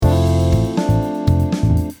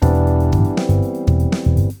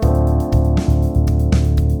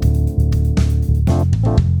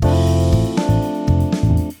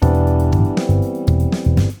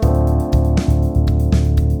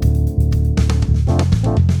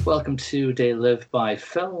welcome to They Live by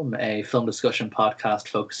Film, a film discussion podcast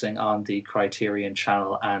focusing on the Criterion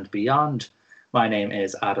Channel and beyond. My name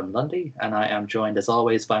is Adam Lundy, and I am joined as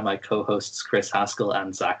always by my co-hosts Chris Haskell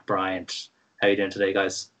and Zach Bryant. How are you doing today,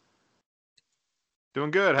 guys?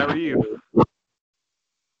 Doing good. How are you?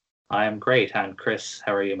 I am great. And Chris,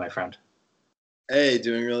 how are you, my friend? Hey,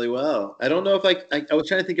 doing really well. I don't know if I was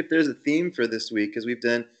trying to think if there's a theme for this week because we've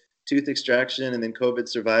done tooth extraction and then COVID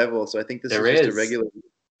survival. So I think this is just a regular.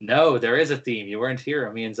 No, there is a theme. You weren't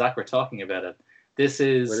here. Me and Zach were talking about it. This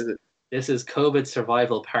is COVID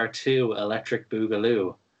survival part 2, Electric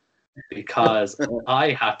Boogaloo, because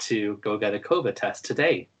I had to go get a COVID test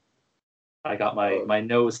today. I got my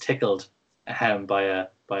nose tickled by a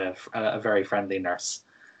very friendly nurse.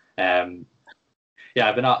 I've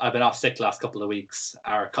been off sick the last couple of weeks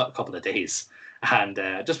or a couple of days, and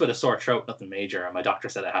just with a sore throat, nothing major. And my doctor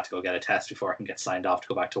said I had to go get a test before I can get signed off to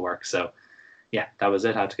go back to work. So yeah, that was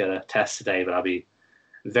it. I had to get a test today, but I'll be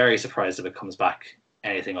very surprised if it comes back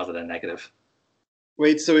anything other than negative.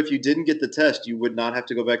 Wait, so if you didn't get the test, you would not have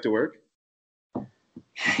to go back to work?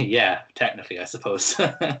 Yeah, technically, I suppose.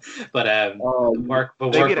 But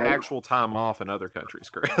they get actual time off in other countries,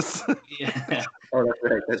 Chris. Yeah. Oh,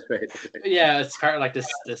 that's right. Yeah, it's part of like this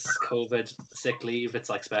COVID sick leave. It's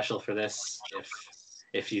like special for this.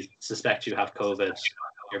 If you suspect you have COVID,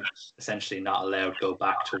 you're essentially not allowed to go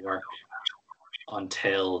back to work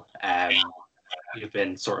until you've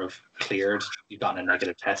been sort of cleared. You've gotten a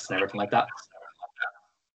negative test and everything like that.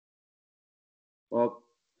 Well,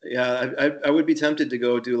 yeah, I would be tempted to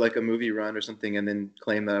go do like a movie run or something and then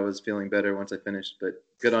claim that I was feeling better once I finished. But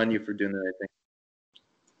good on you for doing that, I think.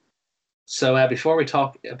 So before we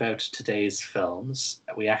talk about today's films,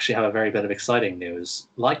 we actually have a very bit of exciting news.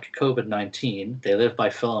 Like COVID-19, They Live by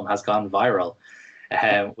Film has gone viral.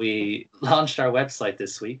 We launched our website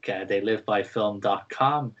this week,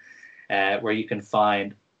 theylivebyfilm.com, where you can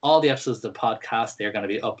find all the episodes of the podcast. They're going to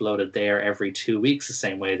be uploaded there every 2 weeks, the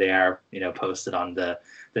same way they are, posted on the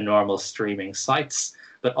normal streaming sites.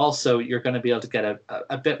 But also, you're going to be able to get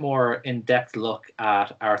a bit more in-depth look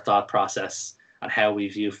at our thought process and how we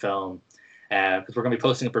view film. Because we're going to be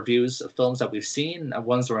posting up reviews of films that we've seen and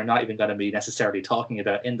ones that we're not even going to be necessarily talking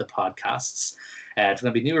about in the podcasts. There's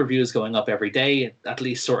going to be new reviews going up every day, at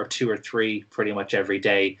least sort of 2 or 3 pretty much every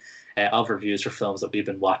day of reviews for films that we've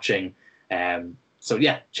been watching. So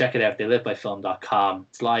yeah, check it out, theylivebyfilm.com.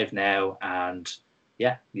 It's live now, and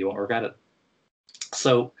yeah, you won't regret it.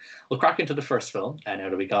 So we'll crack into the first film, now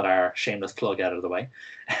that we got our shameless plug out of the way.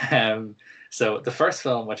 So the first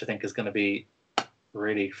film, which I think is going to be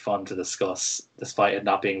really fun to discuss, despite it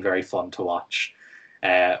not being very fun to watch,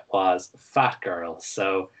 was Fat Girl.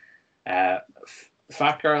 So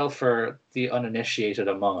Fat Girl, for the uninitiated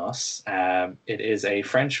among us, it is a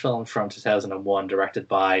French film from 2001 directed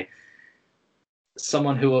by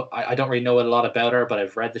someone who I don't really know a lot about her, but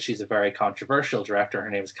I've read that she's a very controversial director. Her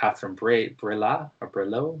name is Catherine Breillat.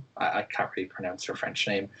 I can't really pronounce her French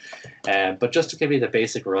name. But just to give you the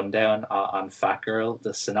basic rundown on Fat Girl,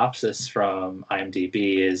 the synopsis from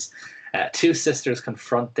IMDb is 2 sisters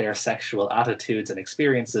confront their sexual attitudes and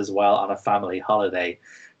experiences while on a family holiday.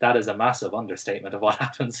 That is a massive understatement of what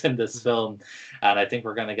happens in this film. And I think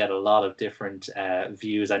we're going to get a lot of different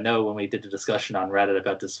views. I know when we did the discussion on Reddit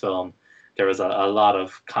about this film, there was a lot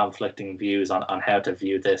of conflicting views on how to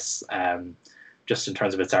view this, just in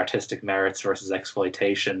terms of its artistic merits versus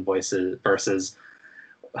exploitation versus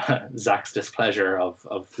Zach's displeasure of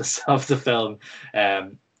the film.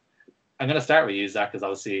 I'm going to start with you, Zach, because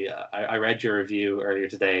obviously I read your review earlier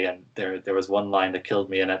today, and there was one line that killed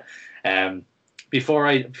me in it. Before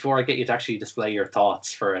I get you to actually display your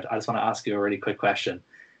thoughts for it, I just want to ask you a really quick question.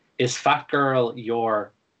 Is Fat Girl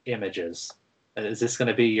your Images? Is this going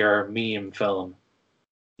to be your meme film?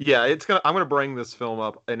 Yeah, I'm going to bring this film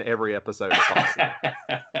up in every episode if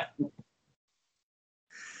possible.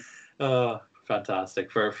 Oh, fantastic.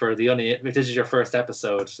 If this is your first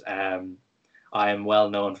episode, I am well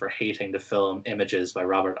known for hating the film Images by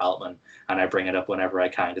Robert Altman, and I bring it up whenever I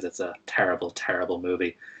can because it's a terrible, terrible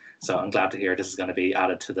movie. So I'm glad to hear this is going to be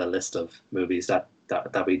added to the list of movies that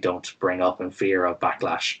we don't bring up in fear of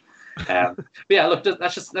backlash. But yeah, look,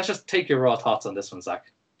 let's just take your raw thoughts on this one, Zach.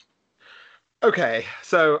 Okay,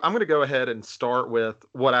 so I'm going to go ahead and start with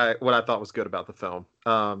what I thought was good about the film.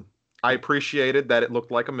 I appreciated that it looked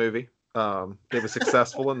like a movie. It was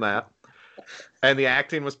successful in that, and the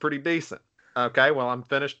acting was pretty decent. Okay, well, I'm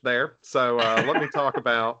finished there. So let me talk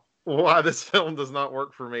about why this film does not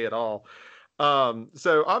work for me at all.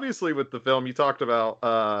 So obviously with the film, you talked about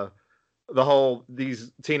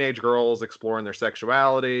these teenage girls exploring their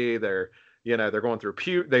sexuality, their You know, they're going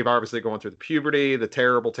through they've obviously going through the puberty, the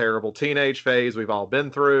terrible, terrible teenage phase we've all been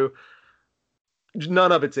through.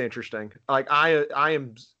 None of it's interesting. Like I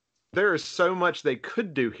am. There is so much they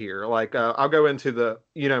could do here. Like I'll go into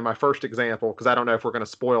my first example because I don't know if we're going to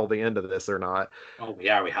spoil the end of this or not. Oh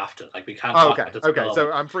yeah, we have to. Like we can't. Talk about this Okay.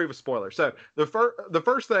 So I'm free with spoilers. So the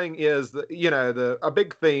first thing is a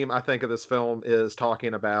big theme I think of this film is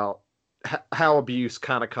talking about how abuse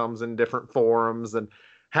kind of comes in different forms and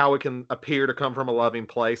how it can appear to come from a loving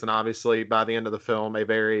place, and obviously by the end of the film a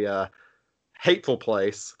very hateful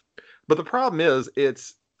place. But the problem is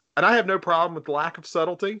and I have no problem with the lack of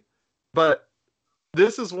subtlety, but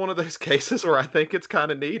this is one of those cases where I think it's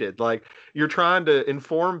kind of needed. Like you're trying to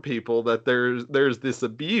inform people that there's this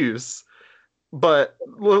abuse, but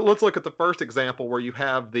let's look at the first example where you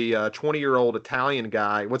have the 20-year-old Italian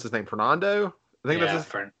guy. What's his name? Fernando? I think that's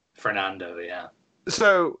Fernando. Yeah.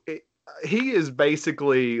 So he is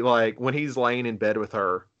basically like when he's laying in bed with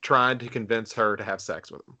her, trying to convince her to have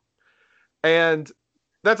sex with him, and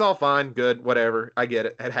that's all fine, good, whatever. I get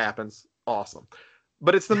it. It happens. Awesome.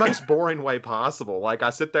 But it's the most boring way possible. Like I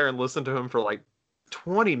sit there and listen to him for like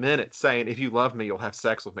 20 minutes saying, if you love me, you'll have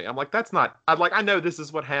sex with me. I'm like, that's not, I know this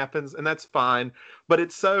is what happens and that's fine. But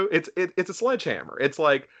it's a sledgehammer. It's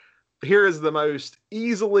like, here is the most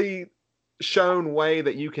easily shown way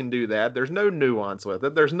that you can do that. There's no nuance with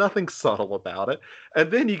it. There's nothing subtle about it. And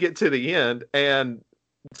then you get to the end and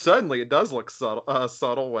suddenly it does look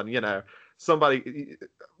subtle when,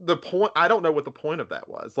 the point, I don't know what the point of that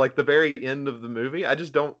was. Like the very end of the movie, I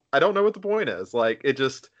don't know what the point is. Like it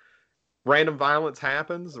just, random violence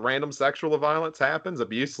happens, random sexual violence happens,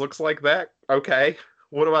 abuse looks like that. Okay.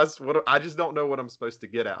 I just don't know what I'm supposed to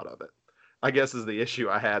get out of it, I guess is the issue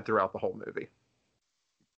I had throughout the whole movie.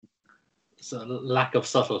 So lack of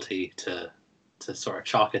subtlety to sort of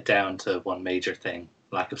chalk it down to one major thing,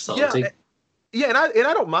 lack of subtlety. Yeah, and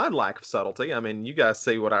I don't mind lack of subtlety. I mean, you guys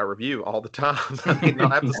see what I review all the time. I mean,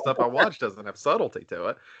 half the stuff I watch doesn't have subtlety to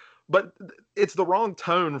it. But it's the wrong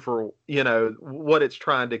tone for, what it's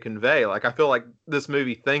trying to convey. Like, I feel like this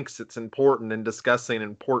movie thinks it's important in discussing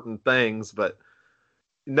important things, but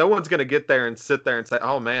no one's going to get there and sit there and say,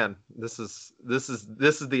 oh man, this is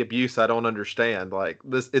the abuse I don't understand. Like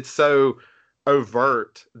this, it's so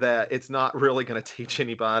overt that it's not really going to teach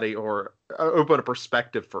anybody or open a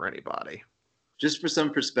perspective for anybody. Just for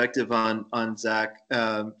some perspective on Zach,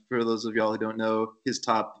 for those of y'all who don't know, his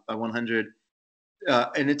top 100,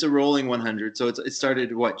 and it's a rolling 100. So it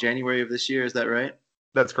started, January of this year? Is that right?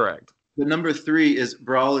 That's correct. The number 3 is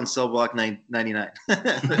Brawl in Cell Block 99.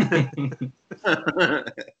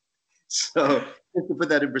 So just to put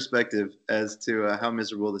that in perspective as to how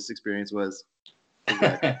miserable this experience was.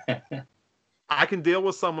 I can deal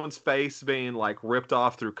with someone's face being like ripped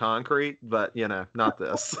off through concrete, but not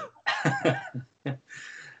this.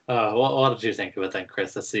 What did you think of it then,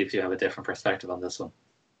 Chris? Let's see if you have a different perspective on this one.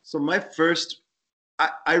 So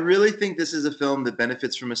I really think this is a film that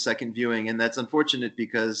benefits from a second viewing, and that's unfortunate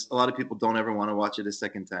because a lot of people don't ever want to watch it a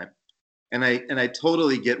second time. And I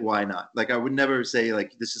totally get why not. Like I would never say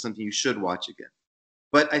like this is something you should watch again.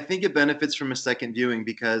 But I think it benefits from a second viewing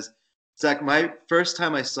because, Zach, my first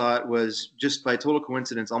time I saw it was just by total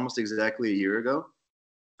coincidence almost exactly a year ago.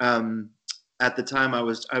 At the time I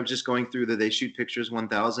was just going through the They Shoot Pictures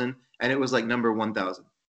 1000, and it was like number 1000.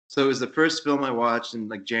 So it was the first film I watched in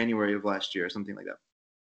like January of last year or something like that.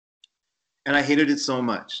 And I hated it so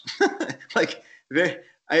much.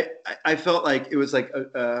 I felt like it was like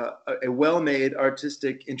a well-made,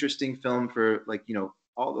 artistic, interesting film for like, the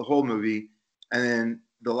whole movie. And then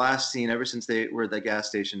the last scene, ever since they were at the gas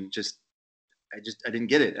station, I didn't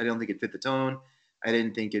get it. I don't think it fit the tone. I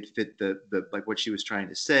didn't think it fit the like what she was trying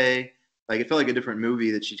to say. Like it felt like a different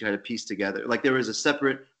movie that she tried to piece together. Like there was a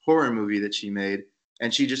separate horror movie that she made,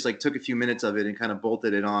 and she just like took a few minutes of it and kind of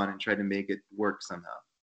bolted it on and tried to make it work somehow.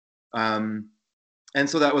 And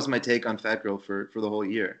so that was my take on Fat Girl for the whole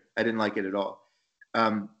year. I didn't like it at all.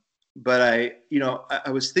 But I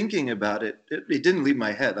was thinking about it. It didn't leave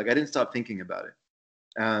my head. Like I didn't stop thinking about it.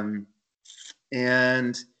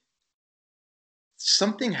 And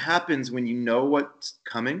something happens when you know what's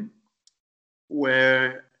coming,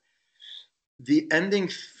 where the ending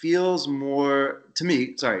feels more, to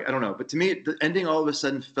me, sorry, I don't know, but to me, the ending all of a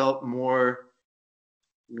sudden felt more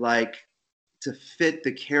like to fit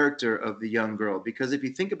the character of the young girl. Because if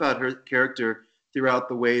you think about her character throughout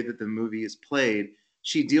the way that the movie is played,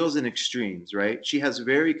 she deals in extremes, right? She has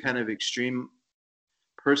very kind of extreme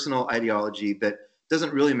personal ideology that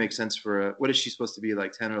doesn't really make sense for what is she supposed to be,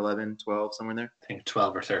 like 10 or 11, 12, somewhere in there? I think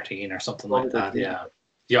 12 or 13 or something like that, yeah.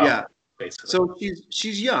 basically. So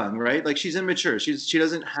she's young, right? Like she's immature. She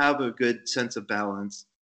doesn't have a good sense of balance.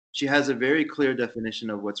 She has a very clear definition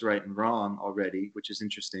of what's right and wrong already, which is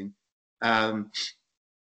interesting. Um,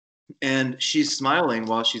 and she's smiling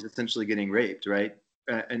while she's essentially getting raped, right?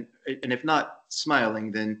 And if not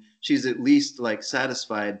smiling, then she's at least like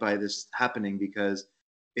satisfied by this happening because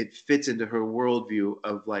it fits into her worldview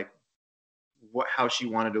of like how she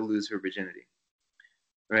wanted to lose her virginity,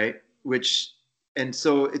 right? Which and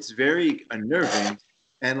so it's very unnerving,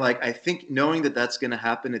 and like I think knowing that that's going to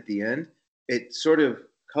happen at the end, it sort of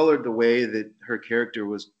colored the way that her character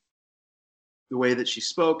was, the way that she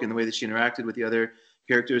spoke, and the way that she interacted with the other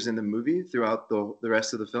characters in the movie throughout the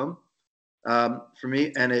rest of the film, for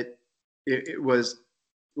me, and it was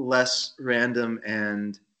less random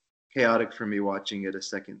and chaotic for me watching it a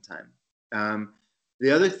second time.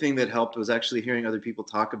 The other thing that helped was actually hearing other people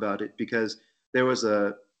talk about it, because there was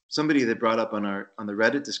somebody that brought up on the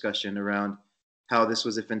Reddit discussion around how this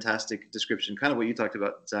was a fantastic description, kind of what you talked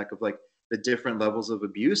about, Zach, of like the different levels of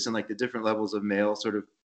abuse and like the different levels of male sort of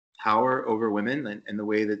power over women, and the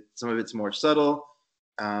way that some of it's more subtle,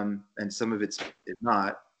 and some of it's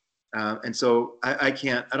not. And so I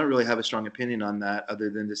don't really have a strong opinion on that, other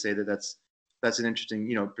than to say that that's an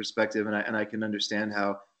interesting, perspective, and I can understand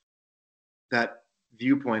how that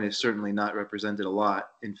viewpoint is certainly not represented a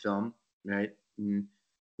lot in film, right? And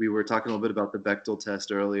we were talking a little bit about the Bechdel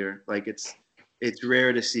test earlier. Like it's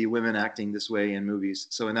rare to see women acting this way in movies.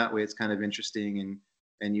 So in that way, it's kind of interesting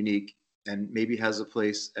and unique, and maybe has a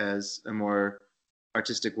place as a more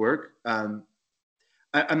artistic work. I'm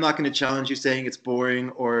not going to challenge you saying it's boring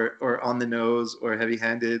or on the nose or heavy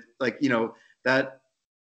handed. Like, that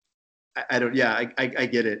I don't, yeah, I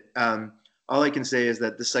get it. All I can say is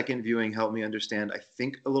that the second viewing helped me understand, I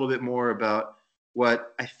think, a little bit more about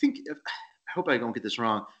what I think. I hope I don't get this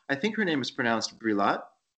wrong. I think her name is pronounced Brillat.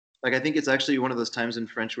 Like, I think it's actually one of those times in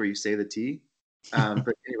French where you say the T.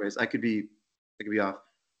 But anyways, I could be off.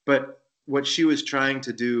 But what she was trying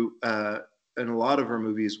to do in a lot of her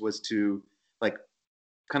movies was to like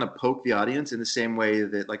kind of poke the audience in the same way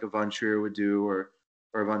that like a Von Trier would do, or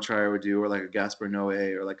a Von Trier would do, or like a Gaspar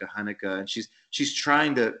Noé, or like a Haneke. And she's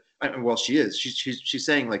trying to, well, she is. She's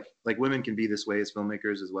saying like women can be this way as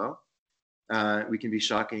filmmakers as well. We can be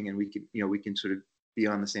shocking, and we can sort of be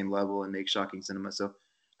on the same level and make shocking cinema. So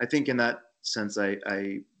I think in that sense,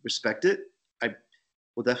 I respect it. I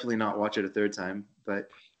will definitely not watch it a third time, but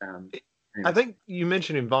I think you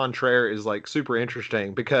mentioning Von Trier is like super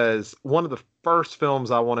interesting, because one of the first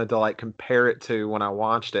films I wanted to like compare it to when I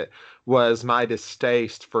watched it was my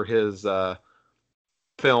distaste for his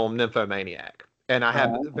film Nymphomaniac. And I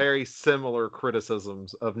have very similar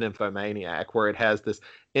criticisms of Nymphomaniac, where it has this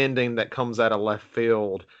ending that comes out of left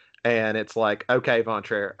field. And it's like, okay, Von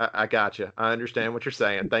Trier, I got you. I understand what you're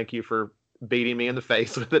saying. Thank you for beating me in the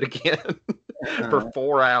face with it again for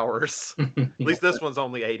 4 hours. At least this one's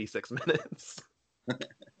only 86 minutes.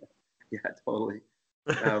 Yeah, totally.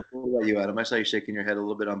 What about you, Adam? I saw you shaking your head a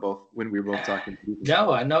little bit on both when we were both talking.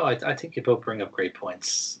 No, I know. I think you both bring up great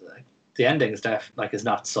points. The ending is is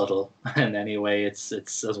not subtle in any way. It's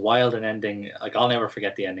as wild an ending. Like, I'll never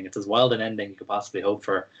forget the ending. It's as wild an ending you could possibly hope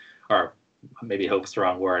for, or maybe hope's the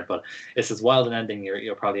wrong word, but it's as wild an ending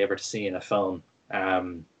you're probably ever to see in a film.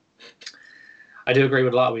 I do agree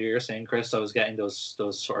with a lot of what you're saying, Chris. I was getting those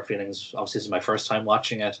sort of feelings. Obviously, this is my first time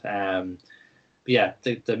watching it. But yeah,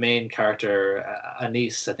 the main character,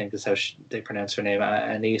 Anise, I think is how they pronounce her name,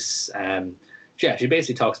 Anise. Yeah, she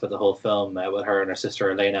basically talks about the whole film with her and her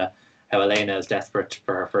sister Elena, how Elena is desperate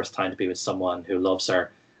for her first time to be with someone who loves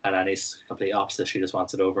her, and Anise, completely opposite. She just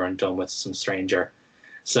wants it over and done with some stranger.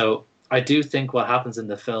 So I do think what happens in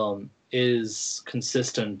the film is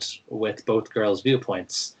consistent with both girls'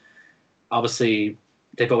 viewpoints. Obviously,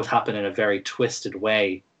 they both happen in a very twisted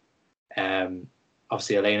way.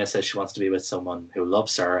 Obviously, Elena says she wants to be with someone who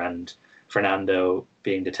loves her, and Fernando,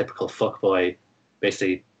 being the typical fuckboy,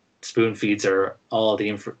 basically spoon feeds her all the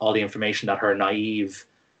information that her naive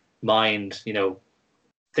mind,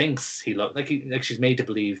 thinks he loves. Like she's made to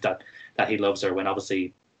believe that he loves her, when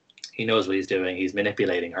obviously he knows what he's doing. He's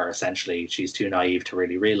manipulating her, essentially. She's too naive to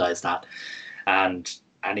really realize that. And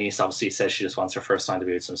Anise obviously says she just wants her first time to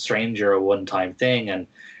be with some stranger, a one-time thing. And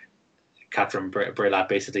Catherine Brillat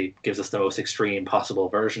basically gives us the most extreme possible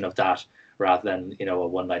version of that, rather than, a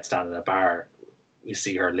one-night stand in a bar. We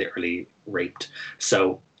see her literally raped.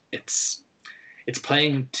 So it's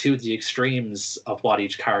playing to the extremes of what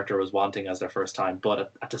each character was wanting as their first time,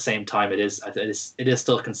 but at the same time, it is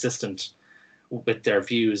still consistent with their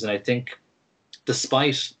views. And I think,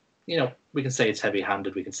 despite, we can say it's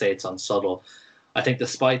heavy-handed, we can say it's unsubtle. I think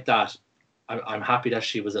despite that, I'm happy that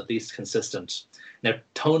she was at least consistent. Now,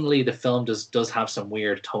 tonally, the film does have some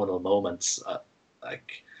weird tonal moments.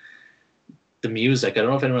 Like the music, I don't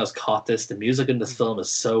know if anyone else caught this. The music in this film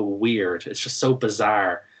is so weird. It's just so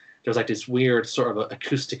bizarre. There's like this weird sort of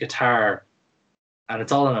acoustic guitar, and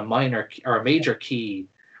it's all in a minor or a major key,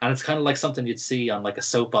 and it's kind of like something you'd see on like a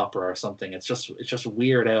soap opera or something. It's just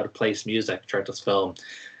weird, out of place music throughout this film,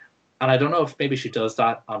 and I don't know if maybe she does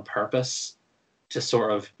that on purpose to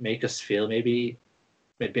sort of make us feel maybe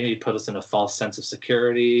put us in a false sense of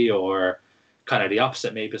security, or kind of the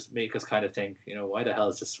opposite, maybe make us kind of think, why the hell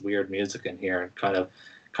is this weird music in here, and kind of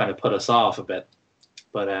put us off a bit.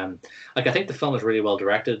 But like I think the film is really well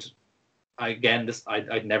directed.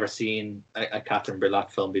 I'd never seen a Catherine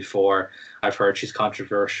Breillat film before. I've heard she's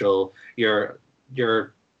controversial. You're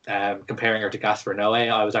comparing her to Gaspar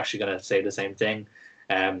Noé. I was actually going to say the same thing.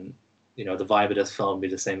 The vibe of this film be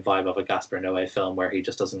the same vibe of a Gaspar Noé film, where he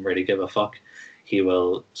just doesn't really give a fuck. He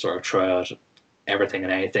will sort of try out everything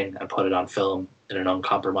and anything and put it on film in an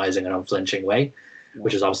uncompromising and unflinching way,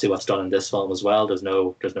 which is obviously what's done in this film as well. There's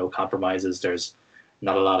no compromises. There's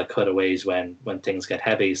not a lot of cutaways when things get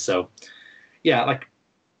heavy. So yeah, like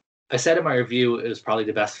I said in my review, it was probably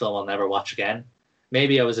the best film I'll never watch again.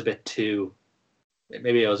 Maybe I was a bit too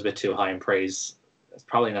high in praise. It's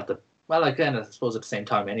probably not the well. Again, I suppose at the same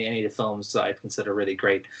time, any of the films that I consider really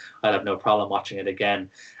great, I'd have no problem watching it again.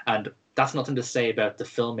 And that's nothing to say about the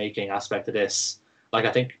filmmaking aspect of this. Like,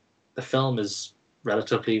 I think the film is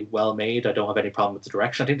relatively well made. I don't have any problem with the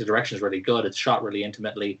direction. I think the direction is really good. It's shot really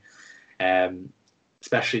intimately,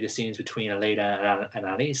 especially the scenes between Elena and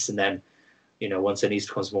Anise, and then once Anise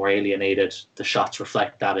becomes more alienated, the shots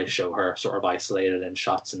reflect that. They show her sort of isolated in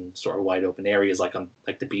shots in sort of wide open areas, like on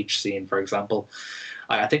like the beach scene, for example.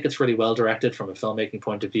 I think it's really well directed from a filmmaking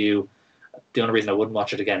point of view. The only reason I wouldn't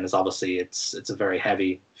watch it again is obviously it's a very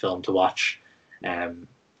heavy film to watch. And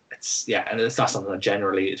it's not something that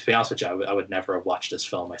generally, to be honest with you, I would never have watched this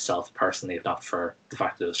film myself personally, if not for the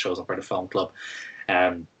fact that it was chosen for the film club.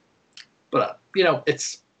 But I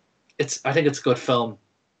think it's a good film.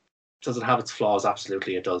 Does it have its flaws?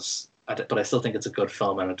 Absolutely, it does. But I still think it's a good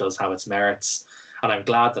film, and it does have its merits. And I'm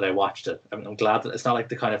glad that I watched it. I'm glad that it's not like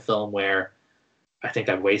the kind of film where I think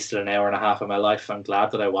I've wasted an hour and a half of my life. I'm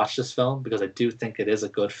glad that I watched this film, because I do think it is a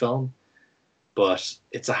good film. But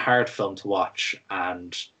it's a hard film to watch,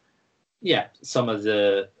 and yeah, some of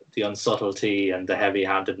the unsubtlety and the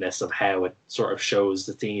heavy-handedness of how it sort of shows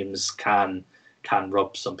the themes can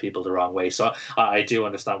rub some people the wrong way. So I do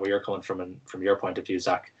understand where you're coming from, and from your point of view,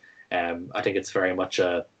 Zach. I think it's very much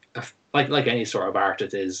like any sort of art,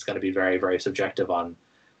 it is going to be very, very subjective on,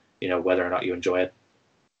 whether or not you enjoy it.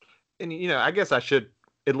 And I guess I should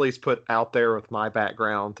at least put out there with my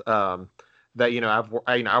background that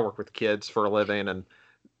I work with kids for a living, and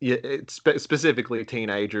it's specifically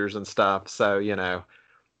teenagers and stuff. So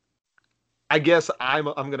I guess I'm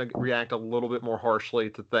going to react a little bit more harshly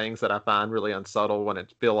to things that I find really unsubtle when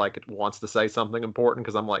it feel like it wants to say something important,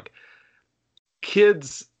 because I'm like,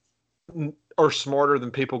 kids are smarter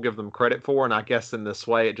than people give them credit for, and I guess in this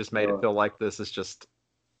way it just made it feel like this is just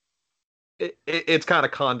it's kind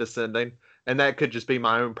of condescending, and that could just be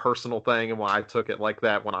my own personal thing and why I took it like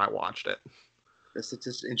that when I watched it. That's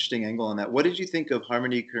just an interesting angle on that. What did you think of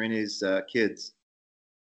Harmony Korine's kids?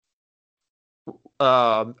 Did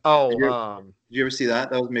you ever see that?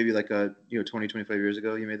 That was maybe like 20, 25 years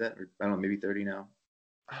ago you made that, or I don't know, maybe 30 now.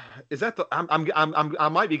 Is that the I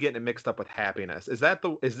might be getting it mixed up with Happiness. Is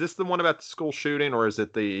this the one about the school shooting, or is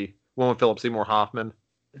it the one with Philip Seymour Hoffman?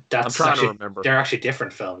 I'm trying to remember. They're actually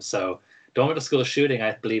different films. So the one with the school shooting,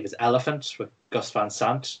 I believe, is Elephant with Gus Van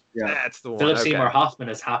Sant. Yeah, that's the one. Philip Seymour Hoffman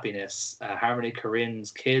is Happiness. Harmony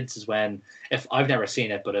Korine's Kids is when, if I've never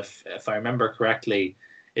seen it, but if I remember correctly,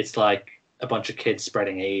 it's like a bunch of kids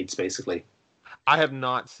spreading AIDS, basically. I have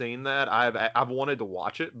not seen that. I've wanted to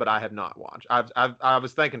watch it, but I have not watched. I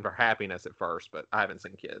was thinking for Happiness at first, but I haven't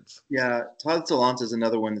seen Kids. Yeah, Todd Solondz is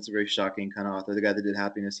another one that's a very shocking kind of author. The guy that did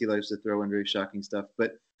Happiness, he likes to throw in very shocking stuff.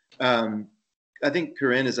 But I think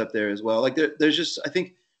Korine is up there as well. Like I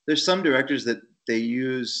think there's some directors that they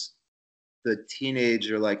use the teenage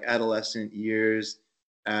or like adolescent years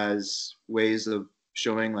as ways of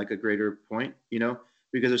showing like a greater point,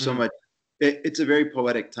 because there's so much. It's a very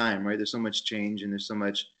poetic time, right? There's so much change and there's so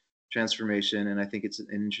much transformation, and I think it's an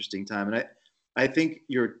interesting time. And I think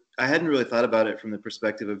I hadn't really thought about it from the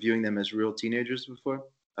perspective of viewing them as real teenagers before.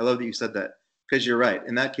 I love that you said that, because you're right.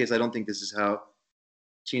 In that case, I don't think this is how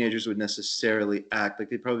teenagers would necessarily act. Like,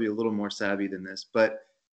 they'd probably be a little more savvy than this, but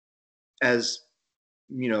as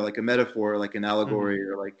like a metaphor, like an allegory,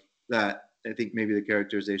 or like that, I think maybe the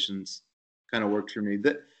characterizations kind of worked for me.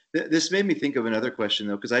 This made me think of another question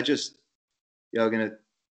though, because y'all gonna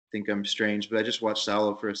think I'm strange, but I just watched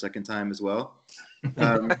Salo for a second time as well.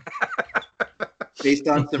 Um, Based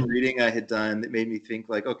on some reading I had done that made me think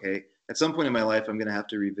like, okay, at some point in my life, I'm gonna have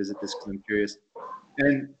to revisit this because I'm curious.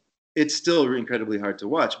 And it's still incredibly hard to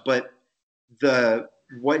watch, but the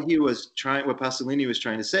what Pasolini was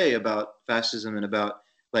trying to say about fascism and about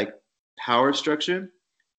like power structure,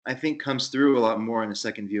 I think comes through a lot more in a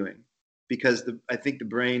second viewing, because I think the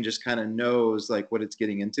brain just kind of knows like what it's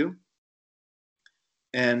getting into.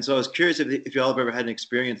 And so I was curious if y'all have ever had an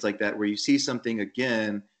experience like that where you see something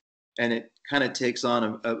again and it kind of takes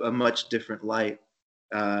on a much different light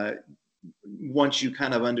uh, once you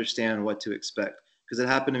kind of understand what to expect. Because it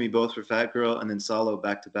happened to me both for Fat Girl and then Solo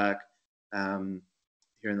back to back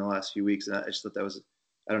here in the last few weeks. And I just thought that was,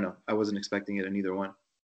 I don't know, I wasn't expecting it in either one.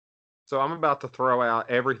 So I'm about to throw out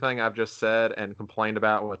everything I've just said and complained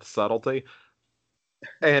about with subtlety.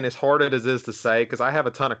 And as hard as it is to say, because I have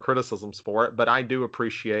a ton of criticisms for it, but I do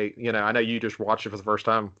appreciate, I know you just watched it for the first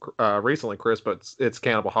time recently, Chris, but it's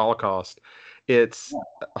Cannibal Holocaust. It's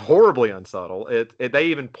horribly unsubtle. They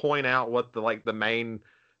even point out what the main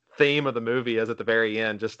theme of the movie is at the very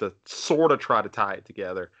end, just to sort of try to tie it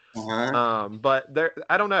together. But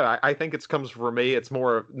I don't know. I think it comes for me. It's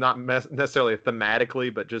more not necessarily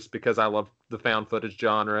thematically, but just because I love the found footage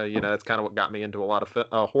genre. That's kind of what got me into a lot of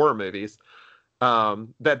horror movies.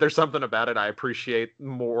 That there's something about it I appreciate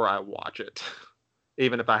more I watch it,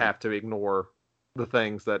 even if I have to ignore the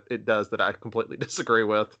things that it does that I completely disagree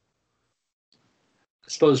with. I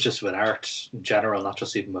suppose just with art in general, not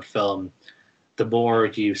just even with film, the more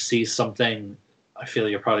you see something, I feel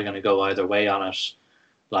you're probably going to go either way on it.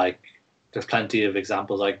 Like, there's plenty of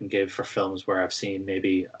examples I can give for films where I've seen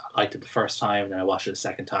maybe I liked it the first time, then I watched it the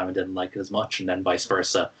second time and didn't like it as much, and then vice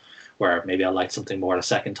versa, where maybe I liked something more the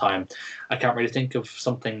second time. I can't really think of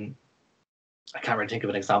an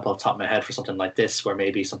example off the top of my head for something like this, where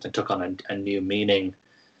maybe something took on a new meaning.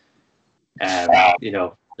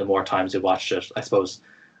 The more times you watched it, I suppose,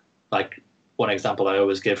 like one example I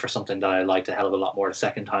always give for something that I liked a hell of a lot more the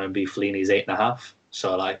second time would be Fellini's 8.5.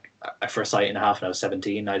 So like I first saw 8.5 when I was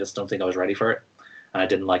 17. I just don't think I was ready for it, and I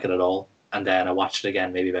didn't like it at all. And then I watched it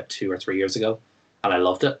again maybe about 2 or 3 years ago, and I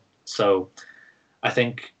loved it. So I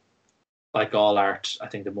think, like all art, I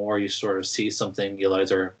think the more you sort of see something, you'll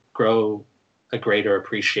either grow a greater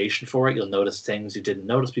appreciation for it. You'll notice things you didn't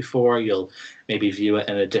notice before. You'll maybe view it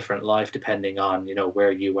in a different life depending on,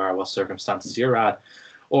 where you are, what circumstances you're at.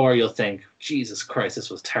 Or you'll think, Jesus Christ, this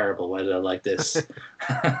was terrible. Why did I like this?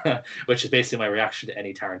 Which is basically my reaction to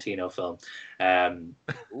any Tarantino film.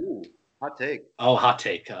 Ooh, hot take. Oh, hot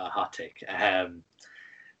take. Which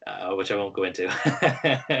I won't go into.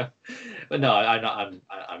 But no,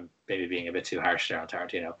 I'm maybe being a bit too harsh there on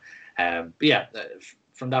Tarantino. But yeah,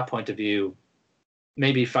 from that point of view,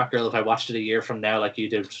 maybe Fat Girl, if I watched it a year from now, like you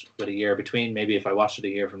did with a year between, maybe if I watched it a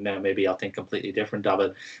year from now, maybe I'll think completely different of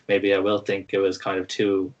it. Maybe I will think it was kind of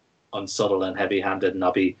too unsubtle and heavy-handed, and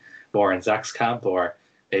I'll be more in Zach's camp, or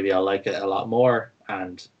maybe I'll like it a lot more.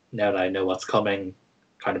 And now that I know what's coming,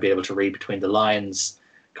 kind of be able to read between the lines,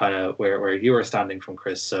 kind of where you were standing from,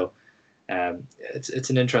 Chris. So it's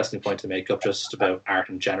an interesting point to make up just about art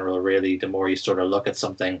in general. Really, the more you sort of look at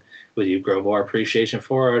something, will you grow more appreciation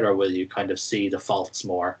for it, or will you kind of see the faults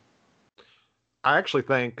more? I actually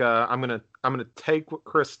think I'm gonna take what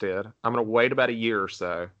Chris did. I'm gonna wait about a year or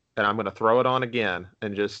so, and I'm gonna throw it on again,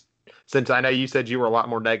 and just, since I know you said you were a lot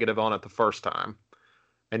more negative on it the first time,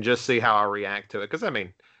 and just see how I react to it. Because I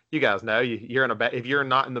mean, you guys know, you're in if you're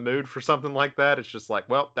not in the mood for something like that, it's just like,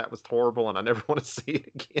 well, that was horrible, and I never want to see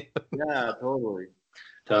it again. Yeah, totally.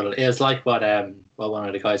 It's like what one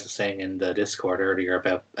of the guys was saying in the Discord earlier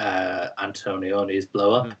about Antonioni's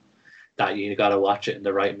blow up. That you got to watch it in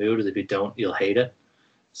the right mood, if you don't, you'll hate it.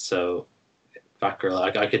 So, Fat Girl,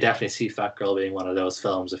 I could definitely see Fat Girl being one of those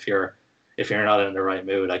films. If you're not in the right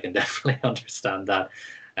mood, I can definitely understand that.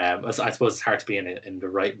 I suppose it's hard to be in the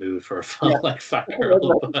right mood for a film like Fat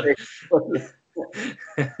Girl,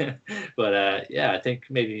 but yeah, I think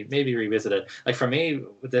maybe revisit it. Like for me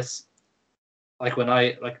with this, like when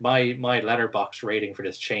my Letterboxd rating for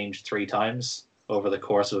this changed 3 times over the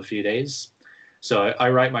course of a few days. So I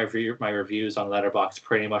write my reviews on Letterboxd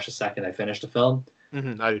pretty much the second I finish the film.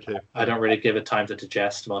 I do too. I don't really give it time to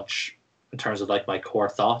digest much in terms of like my core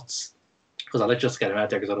thoughts, because I like just get them out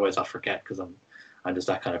there, because otherwise I'll forget, because I'm just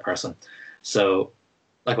that kind of person. So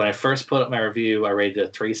like when I first put up my review, I rated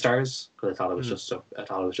it 3 stars because I thought it was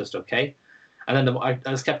just okay. And then I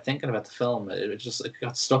just kept thinking about the film. It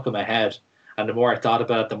got stuck in my head, and the more I thought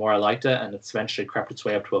about it, the more I liked it, and it's eventually crept its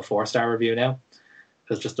way up to a 4-star review now.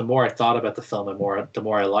 because just the more I thought about the film, the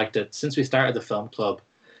more I liked it. Since we started the film club,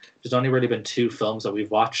 there's only really been 2 films that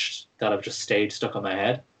we've watched that have just stayed stuck in my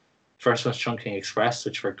head. First one's Chungking Express,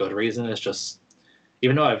 which for good reason is just,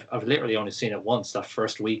 even though I've literally only seen it once, that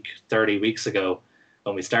first week, 30 weeks ago,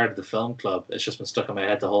 when we started the film club, it's just been stuck in my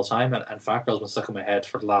head the whole time. And Fat Girl's been stuck in my head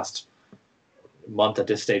for the last month at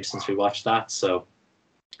this stage since we watched that. So,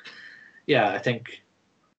 yeah, I think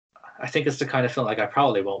it's the kind of film, like, I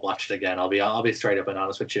probably won't watch it again. I'll be straight up and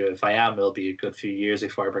honest with you. If I am, it'll be a good few years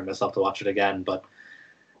before I bring myself to watch it again. But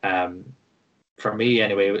for me,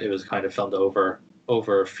 anyway, it was kind of filmed over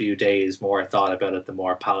a few days. More I thought about it, the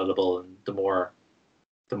more palatable, and the more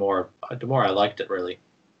I liked it, really.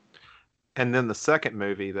 And then the second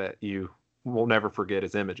movie that you will never forget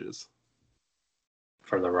is Images.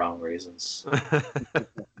 For the wrong reasons.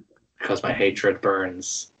 Because my hatred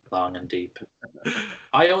burns long and deep.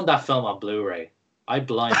 I own that film on Blu-ray. I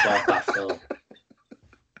blind bought that film.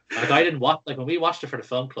 Like, I didn't watch, like, when we watched it for the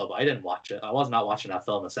film club, I didn't watch it. I was not watching that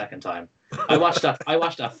film a second time. I watched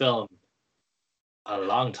that film a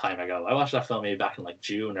long time ago. I watched that film maybe back in like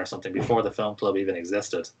June or something, before the film club even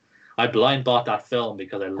existed. I blind bought that film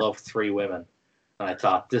because I love 3 women, and I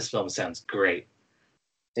thought, this film sounds great.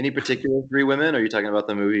 Any particular 3 women, or are you talking about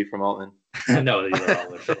the movie from Altman? No, these are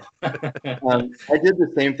all Altman. I did the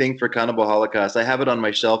same thing for Cannibal Holocaust. I have it on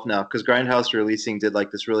my shelf now because Grindhouse Releasing did like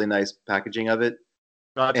this really nice packaging of it.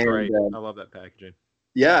 That's great. I love that packaging.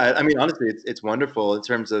 Yeah, I mean, honestly, it's wonderful in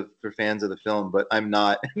terms of for fans of the film, but I'm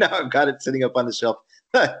not. Now I've got it sitting up on the shelf.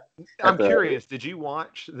 I'm curious. Did you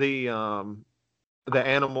watch the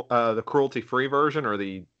cruelty-free version or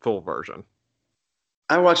the full version?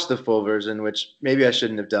 I watched the full version, which maybe I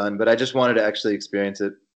shouldn't have done, but I just wanted to actually experience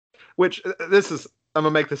it. Which I'm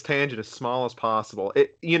gonna make this tangent as small as possible.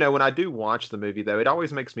 When I do watch the movie, though, it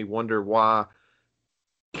always makes me wonder why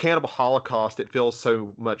Cannibal Holocaust, it feels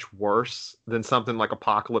so much worse than something like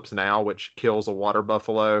Apocalypse Now, which kills a water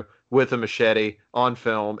buffalo with a machete on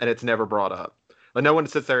film, and it's never brought up. Like, no one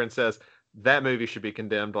sits there and says that movie should be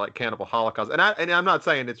condemned like Cannibal Holocaust. And I'm not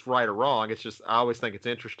saying it's right or wrong. It's just I always think it's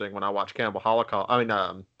interesting when I watch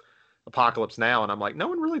Apocalypse Now, and I'm like, no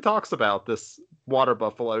one really talks about this water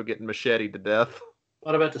buffalo getting macheted to death.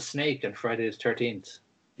 What about the snake in Friday the 13th?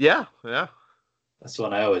 Yeah. That's the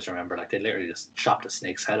one I always remember. Like, they literally just chopped a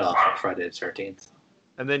snake's head off on Friday the 13th.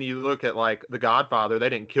 And then you look at, like, The Godfather, they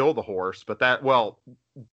didn't kill the horse, but the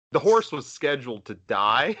horse was scheduled to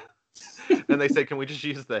die. And they said, can we just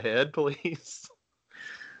use the head, please?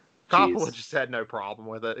 Coppola just had no problem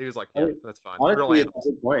with it. He was like, yeah, that's fine. Honestly, it's a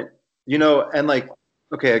good point. And like,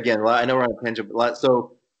 okay, again, I know we're on a tangent, but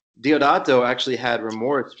so Deodato actually had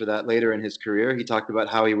remorse for that later in his career. He talked about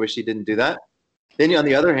how he wished he didn't do that. Then on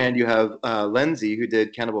the other hand, you have Lenzi, who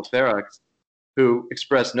did Cannibal Ferox, who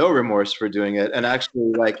expressed no remorse for doing it, and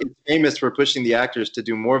actually, like, it's famous for pushing the actors to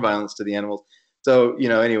do more violence to the animals. So,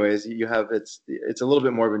 anyways, you have it's a little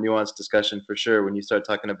bit more of a nuanced discussion for sure when you start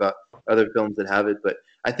talking about other films that have it. But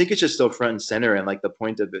I think it's just so front and center and like the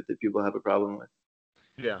point of it that people have a problem with.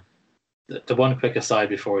 Yeah. The one quick aside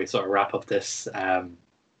before we sort of wrap up this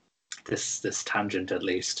this tangent, at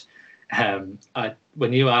least.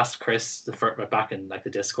 When you asked Chris back in like the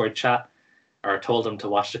Discord chat, or told him to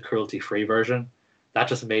watch the cruelty-free version, that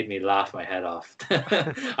just made me laugh my head off.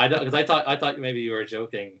 I thought maybe you were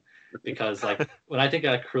joking, because like when I think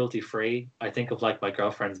of cruelty-free, I think of like my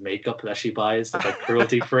girlfriend's makeup that she buys that's like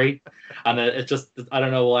cruelty-free, and it just, I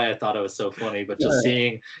don't know why I thought it was so funny, but just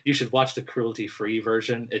seeing you should watch the cruelty-free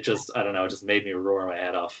version, it just, I don't know, it just made me roar my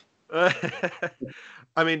head off.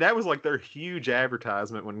 I mean, that was like their huge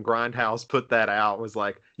advertisement when Grindhouse put that out, was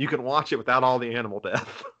like, you can watch it without all the animal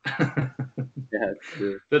death.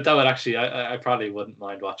 Yeah, but that would actually, I probably wouldn't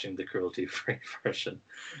mind watching the cruelty-free version.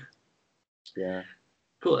 Yeah.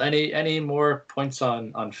 Cool. Any more points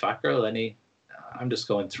on Fat Girl? I'm just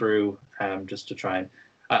going through just to try and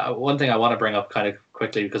one thing I want to bring up kind of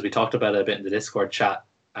quickly, because we talked about it a bit in the Discord chat,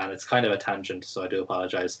 and it's kind of a tangent, so I do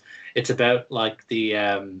apologize. It's about like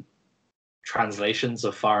the translations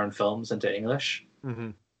of foreign films into English. Mm-hmm.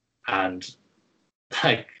 And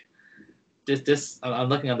like this I'm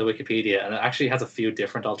looking on the Wikipedia, and it actually has a few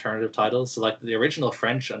different alternative titles. So like the original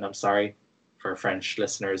French, and I'm sorry for French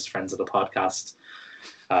listeners, friends of the podcast,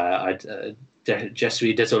 je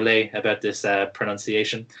suis désolé about this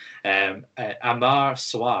pronunciation. Amar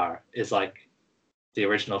Soir is like the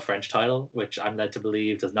original French title, which I'm led to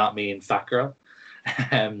believe does not mean Fat Girl.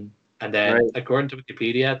 And then, according to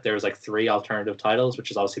Wikipedia, there's like 3 alternative titles, which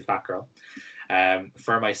is obviously Fat Girl.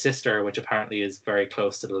 For My Sister, which apparently is very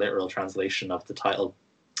close to the literal translation of the title.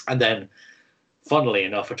 And then, funnily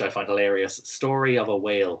enough, which I find hilarious, Story of a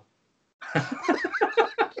Whale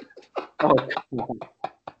Oh, come on.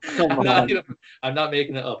 Come on. I'm not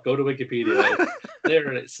making it up. Go to Wikipedia.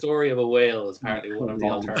 Literally, Story of a Whale is apparently one of the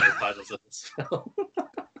alternative titles of this film.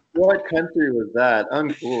 What country was that?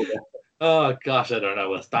 Uncool. Oh gosh, I don't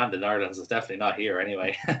know. Well, it's banned in Ireland, so it's definitely not here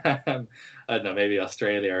anyway. I don't know, maybe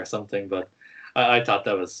Australia or something. But I just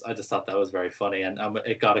thought that was very funny, and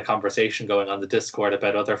it got a conversation going on the Discord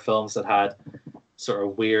about other films that had sort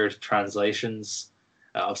of weird translations.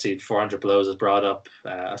 Obviously, 400 Blows is brought up.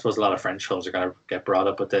 I suppose a lot of French films are going to get brought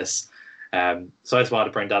up with this. So I just wanted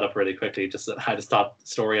to bring that up really quickly. I just thought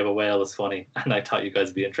Story of a Whale was funny, and I thought you guys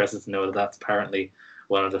would be interested to know that that's apparently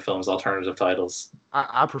one of the film's alternative titles.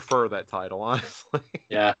 I prefer that title, honestly.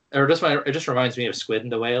 Yeah, it just reminds me of Squid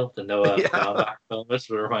and the Whale, the Noah Baumbach film. That's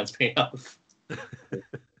what it reminds me of.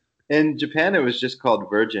 In Japan, it was just called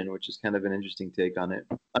Virgin, which is kind of an interesting take on it.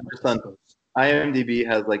 I'm just on IMDb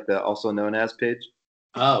has like the also known as page.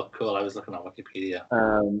 Oh, cool! I was looking on Wikipedia.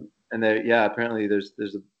 And there, apparently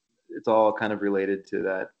it's all kind of related to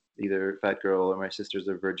that, either Fat Girl or My Sister's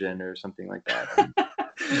a Virgin or something like that.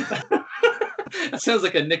 It sounds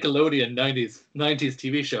like a Nickelodeon 90s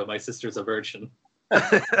TV show, My Sister's a Virgin.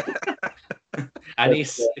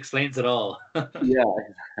 Anise explains it all. Yeah,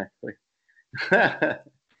 exactly.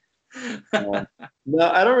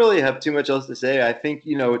 No, I don't really have too much else to say. I think,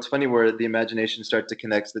 it's funny where the imagination starts to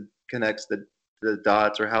connects the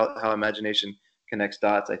dots, or how imagination connects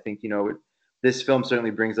dots. I think, this film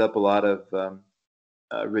certainly brings up a lot of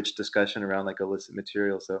rich discussion around like illicit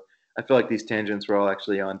material. So I feel like these tangents were all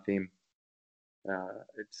actually on theme.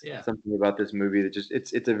 It's something about this movie that just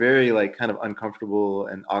it's a very like kind of uncomfortable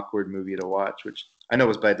and awkward movie to watch, which I know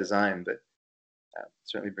was by design, but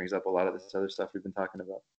certainly brings up a lot of this other stuff we've been talking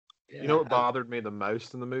about. You know what bothered me the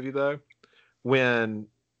most in the movie though? When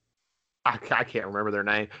I can't remember their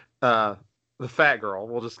name. The fat girl,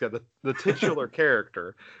 we'll just get the titular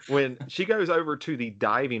character, when she goes over to the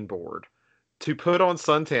diving board to put on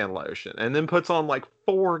suntan lotion and then puts on like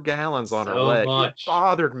 4 gallons on her leg. It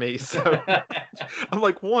bothered me so much. I'm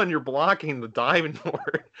like, one, you're blocking the diving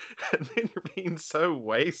board, and then you're being so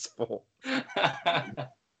wasteful. That's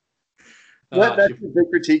the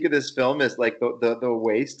big critique of this film is like the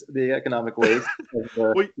waste, the economic waste.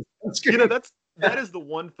 That is the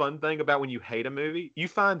one fun thing about when you hate a movie. You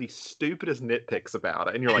find the stupidest nitpicks about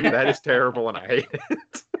it, and you're like, that is terrible, and I hate it.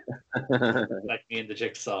 Like me and the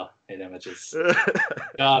Jigsaw in Images.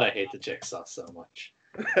 God, I hate the Jigsaw so much.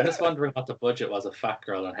 I'm just wondering what the budget was of Fat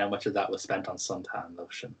Girl and how much of that was spent on suntan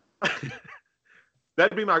lotion.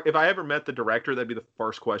 That'd be if I ever met the director, that'd be the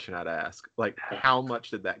first question I'd ask. Like, how much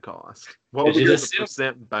did that cost? What was the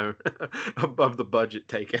percent of the budget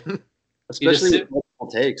taken? Especially with multiple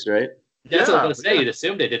takes, right? Yeah, that's what I was going to say. You'd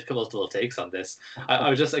assume they did multiple takes on this. I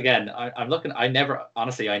was just, again, I'm looking, I never go on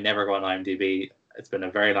IMDb. It's been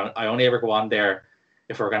a very long, I only ever go on there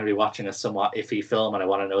if we're going to be watching a somewhat iffy film and I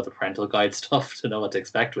want to know the parental guide stuff to know what to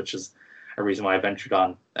expect, which is a reason why I ventured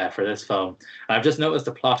on for this film. And I've just noticed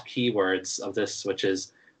the plot keywords of this, which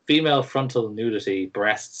is female frontal nudity,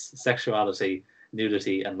 breasts, sexuality,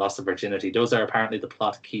 nudity, and loss of virginity. Those are apparently the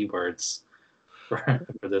plot keywords for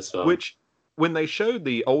this film. Which, when they showed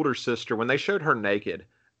the older sister, when they showed her naked,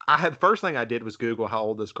 first thing I did was Google how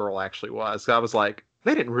old this girl actually was. So I was like,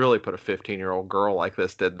 they didn't really put a 15-year-old girl like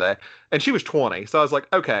this, did they? And she was 20. So I was like,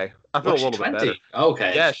 okay, I feel a little bit better.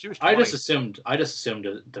 Okay. Yeah, she was 20. I just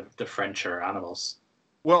assumed the French are animals.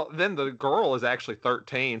 Well, then the girl is actually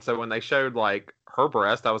 13. So when they showed like her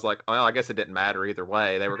breast, I was like, well, I guess it didn't matter either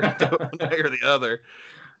way. They were going to do it one way or the other.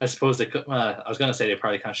 I suppose they could. I was going to say they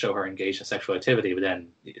probably can't show her engaged in sexual activity, but then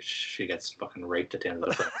she gets fucking raped at the end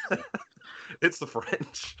of the film. It's the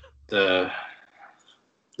French. The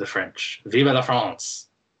French. Vive la France.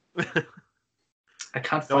 I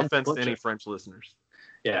can't No find offense to any French listeners.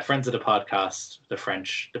 Yeah, friends of the podcast, the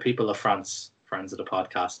French, the people of France, friends of the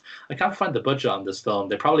podcast. I can't find the budget on this film.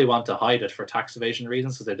 They probably want to hide it for tax evasion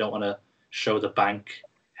reasons because they don't want to show the bank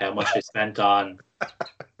how much they spent on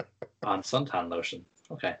suntan lotion.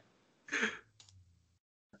 Okay.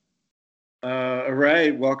 All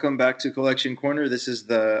right, welcome back to Collection Corner. This is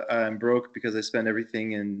the I'm broke because I spent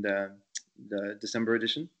everything in the December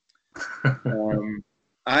edition.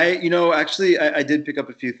 I did pick up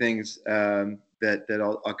a few things that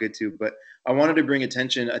I'll get to, but I wanted to bring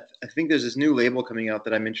attention. I think there's this new label coming out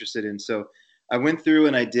that I'm interested in. So I went through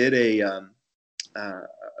and I did a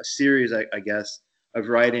series, I guess, of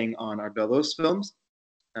writing on Arbelo's films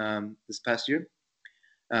this past year.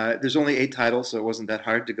 There's only 8 titles, so it wasn't that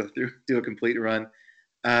hard to go through, do a complete run.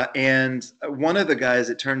 And one of the guys,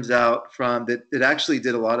 it turns out, that actually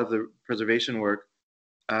did a lot of the preservation work,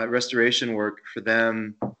 restoration work for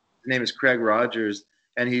them name is Craig Rogers,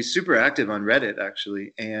 and he's super active on Reddit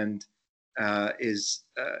actually, and is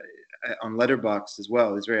on Letterboxd as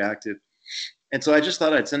well. He's very active. And so I just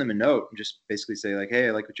thought I'd send him a note and just basically say like, "Hey,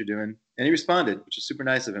 I like what you're doing," and he responded, which is super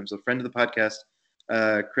nice of him. So friend of the podcast,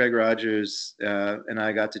 Craig Rogers, and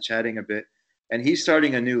I got to chatting a bit, and he's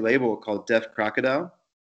starting a new label called Deaf Crocodile,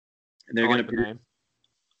 and they're going to be.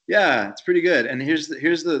 Yeah, it's pretty good. And here's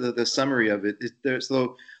the summary of it.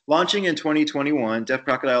 So launching in 2021, Deaf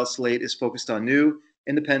Crocodile slate is focused on new,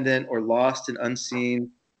 independent, or lost and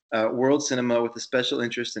unseen world cinema with a special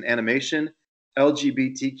interest in animation,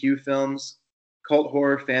 LGBTQ films, cult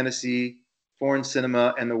horror, fantasy, foreign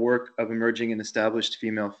cinema, and the work of emerging and established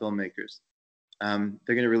female filmmakers.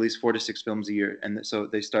 They're going to release 4 to 6 films a year, and so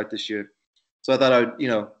they start this year. So I thought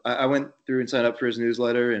I went through and signed up for his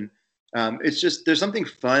newsletter, and it's just there's something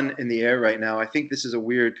fun in the air right now. I think this is a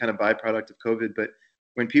weird kind of byproduct of COVID, but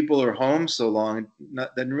when people are home so long, they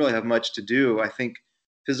didn't really have much to do. I think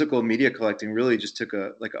physical media collecting really just took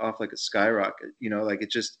off like a skyrocket.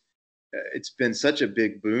 It's been such a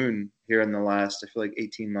big boon here in the last, I feel like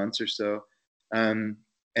 18 months or so. And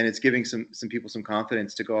it's giving some people some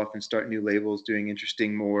confidence to go off and start new labels doing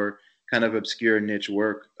interesting, more kind of obscure niche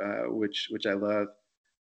work, which I love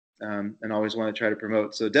and always want to try to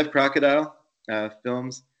promote. So Deaf Crocodile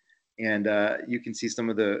Films, and you can see some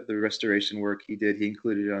of the restoration work he did. He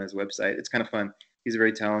included it on his website. It's kind of fun. He's a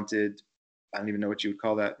very talented, I don't even know what you would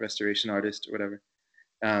call that, restoration artist or whatever.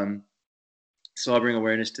 So I'll bring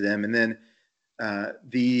awareness to them. And then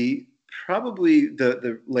the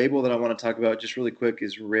label that I want to talk about just really quick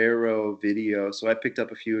is Raro Video. So I picked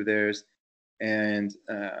up a few of theirs, and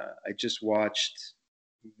I just watched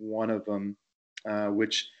one of them,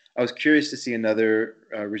 which I was curious to see another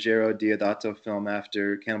Ruggero Deodato film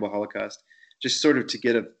after Cannibal Holocaust, just sort of to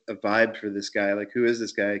get a vibe for this guy. Like, who is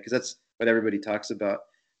this guy? Because that's what everybody talks about.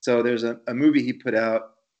 So there's a movie he put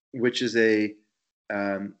out, which is a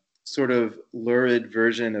sort of lurid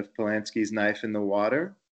version of Polanski's Knife in the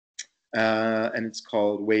Water, and it's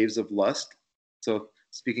called Waves of Lust. So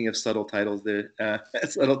speaking of subtle titles, there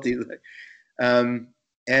subtleties. And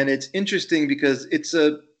it's interesting because it's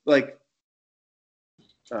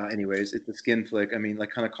anyways, it's a skin flick. I mean,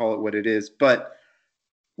 like, kind of call it what it is. But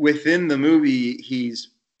within the movie,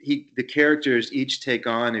 the characters each take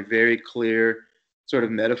on a very clear sort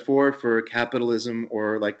of metaphor for capitalism,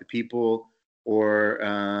 or like the people, or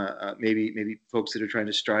maybe folks that are trying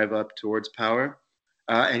to strive up towards power.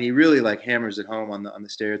 And he really like hammers it home on the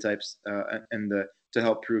stereotypes and to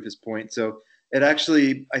help prove his point. So I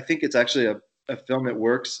think it's actually a film that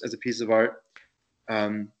works as a piece of art.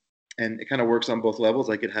 And it kind of works on both levels.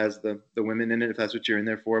 Like, it has the women in it, if that's what you're in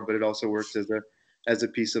there for, but it also works as a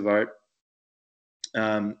piece of art.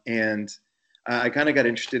 And I kind of got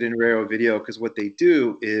interested in Raro Video because what they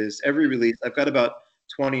do is every release, I've got about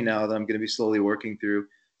 20 now that I'm going to be slowly working through,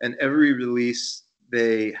 and every release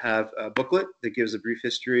they have a booklet that gives a brief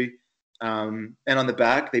history, and on the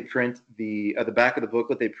back they print the back of the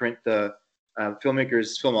booklet they print the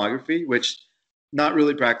filmmaker's filmography, which not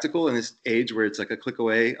really practical in this age where it's like a click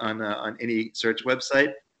away on any search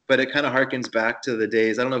website, but it kind of harkens back to the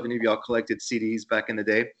days. I don't know if any of y'all collected CDs back in the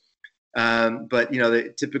day, but they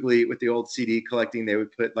typically, with the old CD collecting, they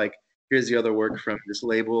would put like, here's the other work from this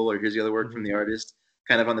label, or here's the other work from the artist,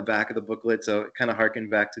 kind of on the back of the booklet. So it kind of harkened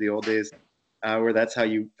back to the old days, where that's how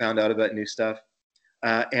you found out about new stuff.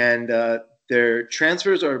 And their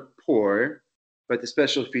transfers are poor, but the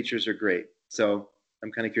special features are great. So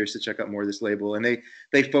I'm kind of curious to check out more of this label. And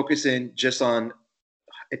they focus in just on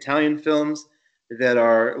Italian films that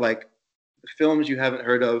are like films you haven't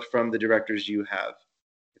heard of from the directors you have,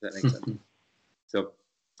 if that makes sense. So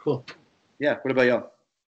cool. Yeah. What about y'all?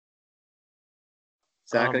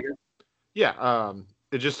 Zach, I guess? Yeah.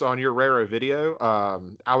 Just on your Raro Video,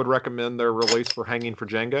 I would recommend their release for Hanging for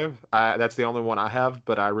Django. That's the only one I have,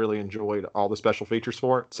 but I really enjoyed all the special features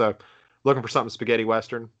for it. So looking for something spaghetti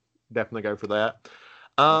western, definitely go for that.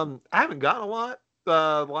 I haven't gotten a lot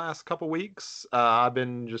the last couple weeks. I've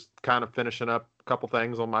been just kind of finishing up a couple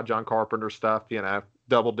things on my John Carpenter stuff,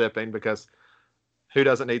 double dipping, because who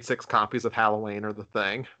doesn't need 6 copies of Halloween or The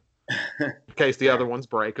Thing? In case the other ones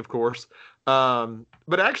break, of course.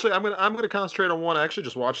 But actually, I'm gonna concentrate on one. I actually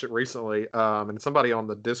just watched it recently, and somebody on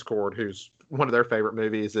the Discord who's one of their favorite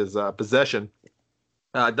movies is Possession,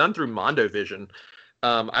 done through Mondovision.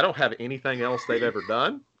 I don't have anything else they've ever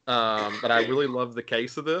done. But I really love the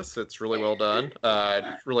case of this. It's really well done.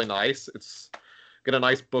 It's really nice. It's got a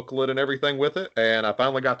nice booklet and everything with it. And I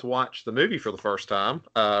finally got to watch the movie for the first time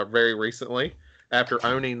very recently, after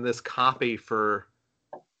owning this copy for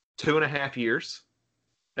 2.5 years.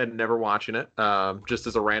 and never watching it. Just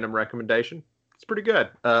as a random recommendation, it's pretty good.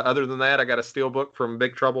 Other than that, I got a Steelbook from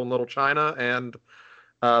Big Trouble in Little China and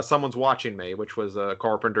Someone's Watching Me, which was a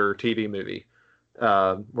Carpenter TV movie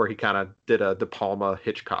where he kind of did a De Palma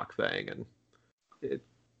Hitchcock thing, and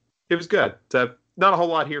it was good. So not a whole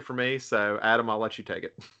lot here for me. So Adam, I'll let you take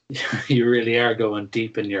it. You really are going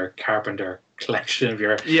deep in your Carpenter collection. If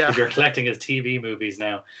you're collecting his TV movies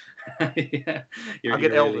now. Yeah, I'll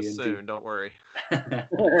get Elvis soon. Don't worry.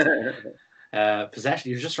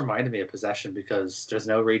 Possession. You just reminded me of Possession because there's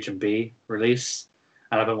no Region B release,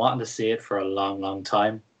 and I've been wanting to see it for a long, long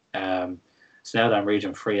time. So now that I'm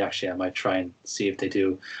region free, actually, I might try and see if they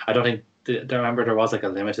do. I don't think. I remember there was like a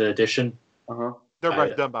limited edition. They're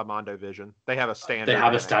both done by Mondo Vision. They have a standard. They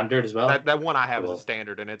have a standard as well. That one I have is a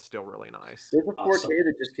standard, and it's still really nice. There's a 4K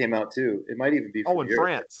that just came out too. It might even be. In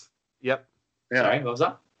France. Yep. Yeah. Sorry, what was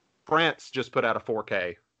that? France just put out a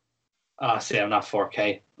 4K. See, I'm not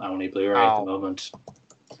 4K. I'm only Blu-ray at the moment.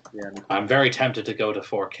 Yeah. I'm very tempted to go to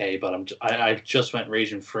 4K, but I just went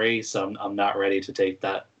region free, so I'm not ready to take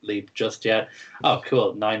that leap just yet. Oh,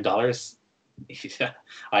 cool! $9. Yeah,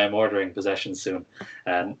 I am ordering Possession soon.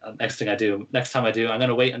 And next time I do, I'm going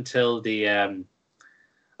to wait until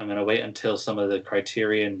some of the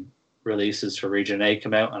Criterion releases for Region A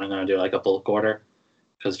come out, and I'm going to do like a bulk order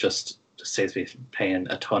because just saves me paying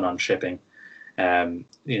a ton on shipping.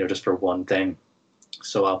 Just for one thing.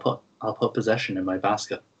 So I'll put Possession in my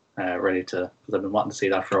basket, ready to, because I've been wanting to see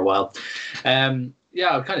that for a while. Kind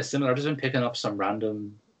of similar. I've just been picking up some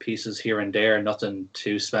random pieces here and there, nothing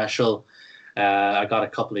too special. I got a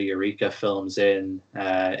couple of Eureka films in,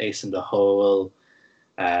 Ace in the Hole,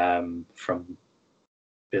 from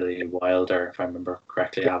Billy Wilder, if I remember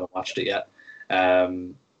correctly. I haven't watched it yet.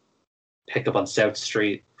 Pick Up on South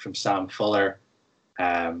Street from Sam Fuller.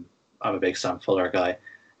 I'm a big Sam Fuller guy,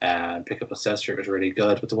 and Pick Up on South Street was really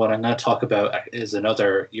good. But the one I'm going to talk about is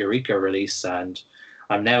another Eureka release, and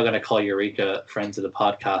I'm now going to call Eureka friends of the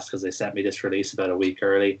podcast because they sent me this release about a week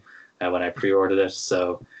early when I pre-ordered it.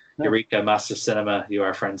 So Eureka, Massive Cinema, you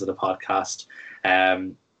are friends of the podcast.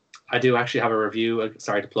 I do actually have a review.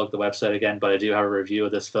 Sorry to plug the website again, but I do have a review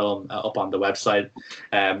of this film up on the website.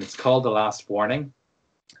 It's called The Last Warning.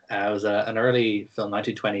 It was an early film,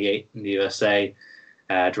 1928 in the USA,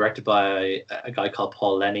 directed by a guy called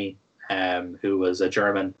Paul Lenny, who was a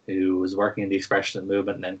German who was working in the Expressionist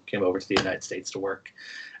movement and then came over to the United States to work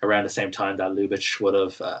around the same time that Lubitsch would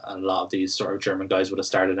have, and a lot of these sort of German guys would have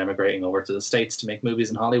started emigrating over to the States to make movies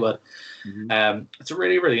in Hollywood. Mm-hmm. It's a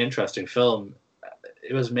really, really interesting film.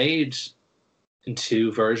 It was made in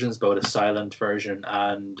two versions, both a silent version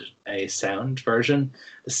and a sound version.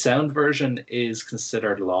 The sound version is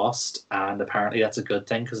considered lost, and apparently that's a good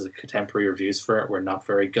thing because the contemporary reviews for it were not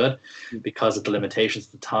very good because of the limitations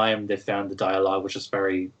at the time. They found the dialogue was just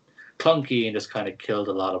very clunky and just kind of killed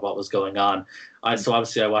a lot of what was going on. So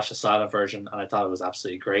obviously I watched the silent version and I thought it was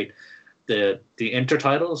absolutely great. The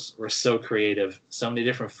intertitles were so creative, so many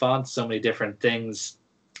different fonts, so many different things.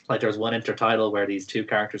 Like there's one intertitle where these two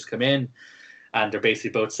characters come in and they're basically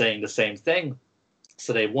both saying the same thing.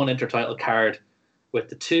 So they have one intertitle card with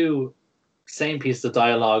the two same pieces of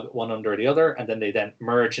dialogue, one under the other, and then they then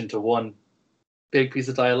merge into one big piece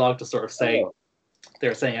of dialogue to sort of say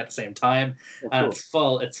they're saying at the same time. And it's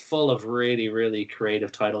full of really, really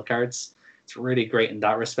creative title cards. It's really great in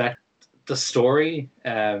that respect. The story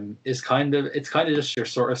is kind of just your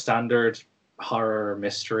sort of standard horror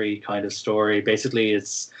mystery kind of story. Basically,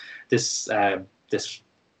 it's this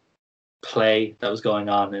play that was going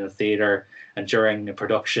on in a theater, and during the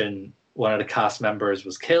production one of the cast members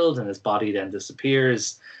was killed and his body then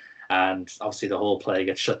disappears, and obviously the whole play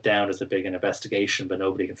gets shut down as a big investigation, but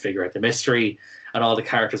nobody can figure out the mystery, and all the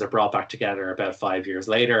characters are brought back together about 5 years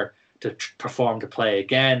later to perform the play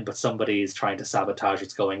again, but somebody's trying to sabotage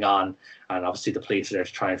what's going on, and obviously the police are there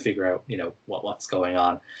to try and figure out what's going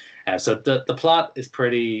on. So the plot is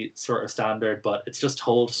pretty sort of standard, but it's just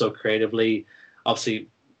told so creatively. Obviously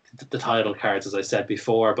the title cards, as I said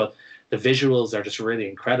before, but the visuals are just really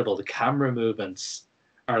incredible. The camera movements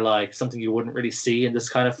are like something you wouldn't really see in this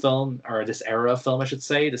kind of film, or this era of film, I should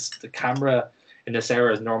say. The camera in this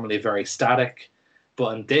era is normally very static,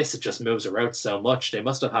 but in this it just moves around so much. They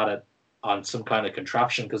must have had it on some kind of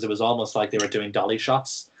contraption because it was almost like they were doing dolly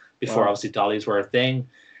shots before. Obviously dollies were a thing.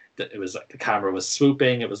 It was like the camera was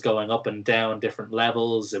swooping, it was going up and down different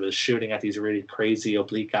levels, it was shooting at these really crazy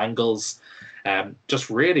oblique angles.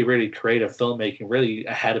 Just really, really creative filmmaking, really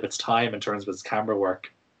ahead of its time in terms of its camera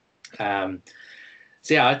work. I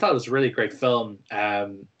thought it was a really great film.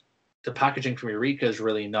 The packaging from Eureka is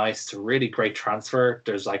really nice. It's a really great transfer.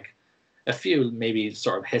 There's like a few maybe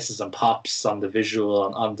sort of hisses and pops on the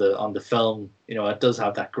visual on the film. You know, it does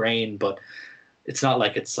have that grain, but it's not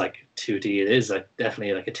like it's like 2D. It is like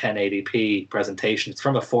definitely like a 1080p presentation. It's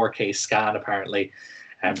from a 4K scan apparently,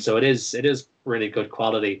 so it is really good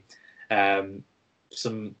quality.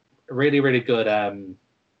 Some really good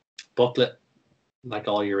booklet, like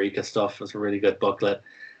all Eureka stuff. It was a really good booklet.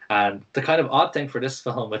 And the kind of odd thing for this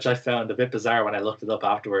film, which I found a bit bizarre when I looked it up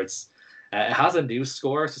afterwards, it has a new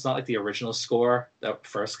score. So it's not like the original score that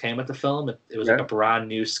first came with the film. It was like a brand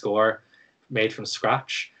new score made from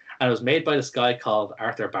scratch. And it was made by this guy called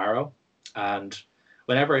Arthur Barrow. And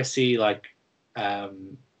whenever I see like,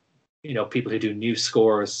 people who do new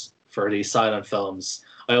scores for these silent films,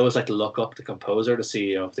 I always like to look up the composer to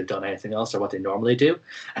see if they've done anything else or what they normally do.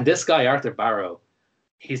 And this guy, Arthur Barrow,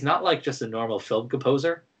 he's not like just a normal film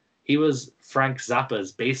composer. He was Frank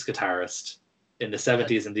Zappa's bass guitarist in the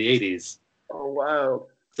 70s and the 80s. Oh, wow.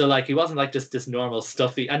 So like he wasn't like just this normal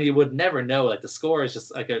stuffy, and you would never know. Like the score is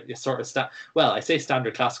just like a sort of I say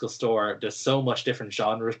standard classical score. There's so much different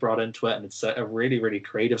genres brought into it, and it's a really really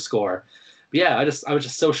creative score. But yeah, I was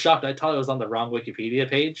just so shocked. I thought I was on the wrong Wikipedia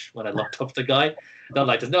page when I looked up the guy. I'm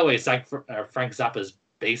like, there's no way Frank Zappa's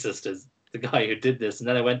bassist is the guy who did this. And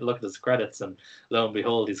then I went to look at his credits, and lo and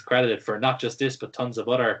behold, he's credited for not just this but tons of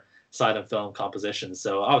other silent film compositions.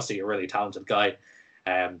 So obviously a really talented guy.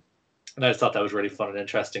 And I just thought that was really fun and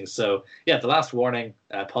interesting. So yeah, The Last Warning,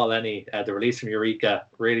 Paul Lenny, the release from Eureka,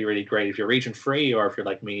 really, really great. If you're region free or if you're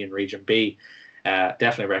like me in region B,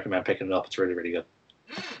 definitely recommend picking it up. It's really, really good.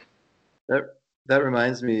 That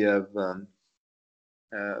reminds me of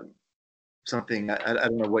something. I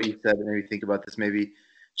don't know what you said, but maybe think about this. Maybe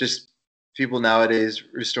just people nowadays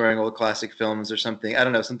restoring old classic films or something. I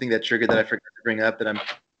don't know, something that triggered that I forgot to bring up that I'm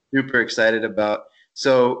super excited about.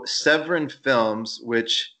 So Severin Films,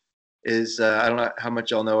 which is I don't know how much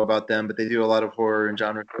y'all know about them, but they do a lot of horror and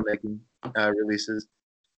genre filmmaking releases.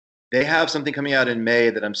 They have something coming out in May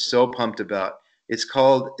that I'm so pumped about. It's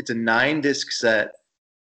a 9-disc set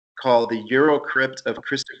called The Eurocrypt of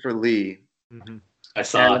Christopher Lee. Mm-hmm. I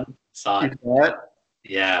saw it. What?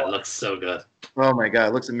 Yeah, it looks so good. Oh my God,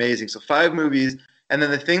 it looks amazing. So 5 movies. And then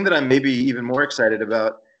the thing that I'm maybe even more excited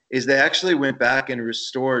about is they actually went back and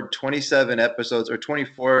restored 27 episodes or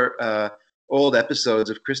 24 old episodes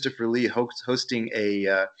of Christopher Lee hosting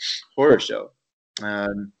a horror show,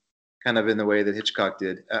 kind of in the way that Hitchcock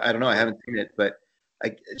did. I don't know, I haven't seen it, but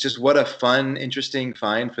just what a fun, interesting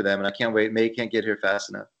find for them, and I can't wait. May can't get here fast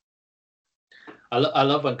enough. I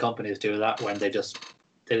love when companies do that, when they just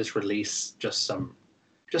release just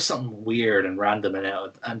something weird and random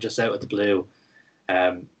and just out of the blue.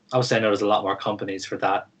 Obviously, I know there's a lot more companies for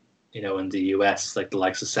that, in the US, like the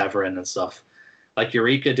likes of Severin and stuff. Like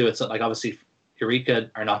Eureka do it. So like obviously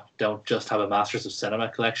Eureka don't just have a Masters of Cinema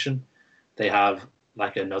collection. They have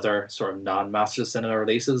like another sort of non-Masters of Cinema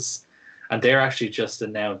releases. And they're actually just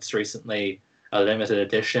announced recently a limited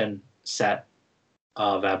edition set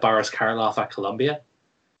of Boris Karloff at Columbia,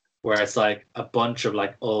 where it's like a bunch of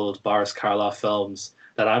like old Boris Karloff films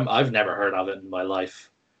that I've never heard of it in my life.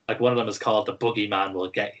 Like one of them is called The Boogeyman Will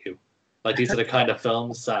Get You. Like these are the kind of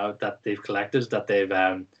films that they've collected, that they've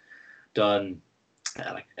done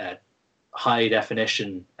high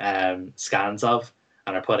definition scans of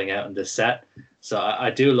and are putting out in this set. So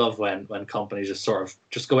I do love when companies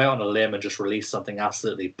just go out on a limb and just release something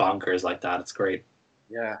absolutely bonkers like that. It's great.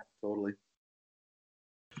 Yeah, totally.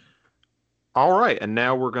 All right, and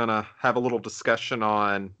now we're gonna have a little discussion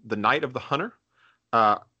on The Night of the Hunter.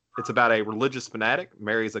 It's about a religious fanatic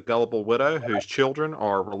marries a gullible widow whose children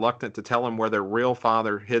are reluctant to tell him where their real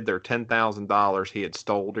father hid their $10,000 he had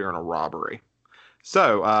stole during a robbery.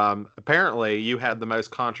 So apparently you had the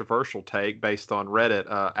most controversial take based on Reddit,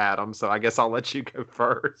 Adam, so I guess I'll let you go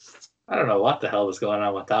first. I don't know what the hell was going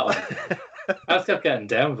on with that one. I just kept getting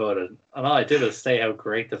downvoted, and all I did was say how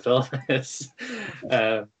great the film is.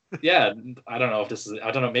 Yeah, I don't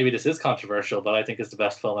know, maybe this is controversial, but I think it's the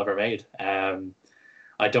best film ever made.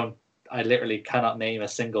 I literally cannot name a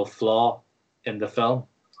single flaw in the film.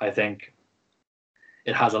 I think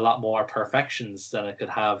it has a lot more perfections than it could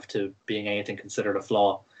have to being anything considered a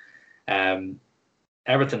flaw.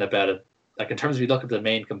 Everything about it, like in terms of you look at the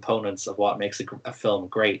main components of what makes a film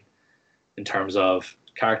great, in terms of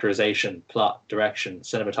characterization, plot, direction,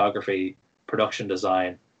 cinematography, production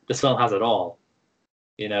design, this film has it all,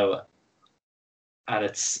 and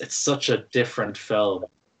it's such a different film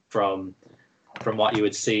from what you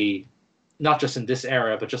would see, not just in this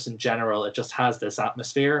era, but just in general. It just has this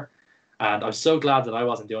atmosphere. And I'm so glad that I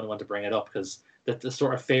wasn't the only one to bring it up, because the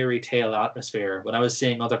sort of fairy tale atmosphere, when I was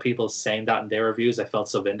seeing other people saying that in their reviews, I felt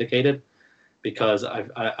so vindicated, because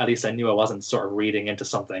at least I knew I wasn't sort of reading into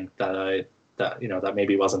something that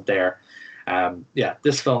maybe wasn't there. Yeah,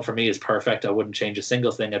 this film for me is perfect. I wouldn't change a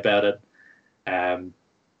single thing about it.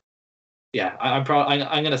 Yeah, I'm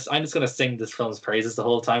just gonna sing this film's praises the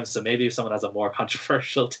whole time. So maybe if someone has a more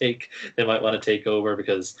controversial take, they might want to take over,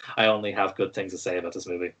 because I only have good things to say about this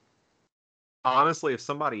movie. Honestly, if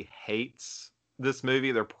somebody hates this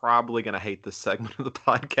movie, they're probably going to hate this segment of the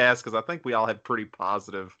podcast, because I think we all have pretty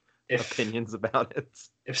positive opinions about it.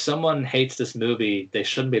 If someone hates this movie, they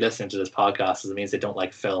shouldn't be listening to this podcast, because it means they don't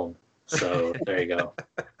like film. So there you go.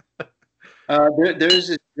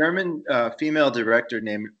 There's a German female director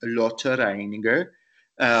named Lotte Reininger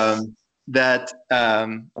that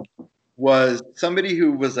was somebody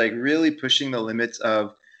who was like really pushing the limits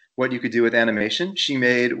of what you could do with animation. She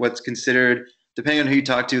made what's considered, depending on who you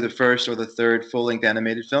talk to, the first or the third full-length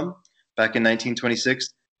animated film back in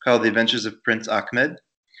 1926 called The Adventures of Prince Ahmed.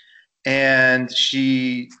 And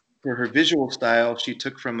she, for her visual style, she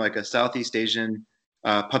took from like a Southeast Asian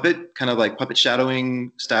puppet, kind of like puppet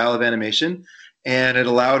shadowing style of animation. And it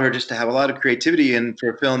allowed her just to have a lot of creativity, and for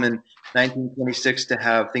a film in 1926 to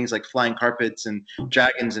have things like flying carpets and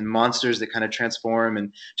dragons and monsters that kind of transform,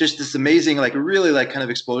 and just this amazing, like really like kind of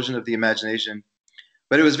explosion of the imagination.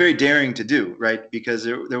 But it was very daring to do, right? Because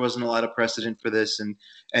there wasn't a lot of precedent for this,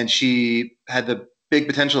 and she had the big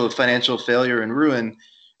potential of financial failure and ruin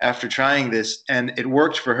after trying this, and it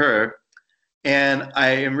worked for her. And I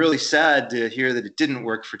am really sad to hear that it didn't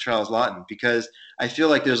work for Charles Laughton, because I feel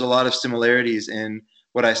like there's a lot of similarities in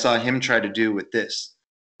what I saw him try to do with this.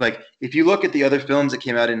 Like, if you look at the other films that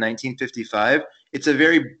came out in 1955, it's a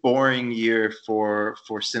very boring year for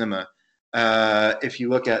cinema. If you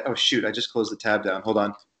look at, oh shoot, I just closed the tab down. Hold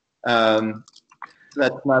on.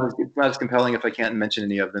 That's not as compelling if I can't mention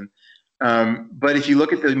any of them. But if you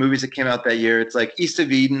look at the movies that came out that year, it's like East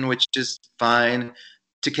of Eden, which is fine.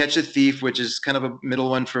 To Catch a Thief, which is kind of a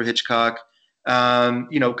middle one for Hitchcock.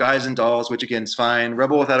 Guys and Dolls, which again is fine.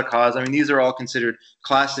 Rebel Without a Cause. I mean, these are all considered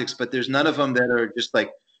classics, but there's none of them that are just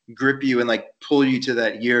like grip you and like pull you to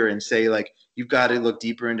that year and say like you've got to look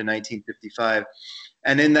deeper into 1955.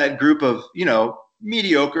 And in that group of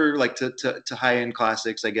mediocre, like to high end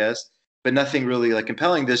classics, I guess, but nothing really like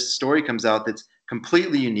compelling, this story comes out that's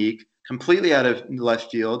completely unique, completely out of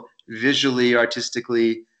left field, visually,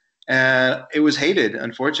 artistically. And it was hated,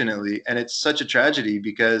 unfortunately. And it's such a tragedy,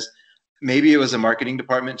 because maybe it was a marketing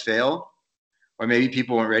department fail, or maybe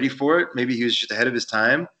people weren't ready for it. Maybe he was just ahead of his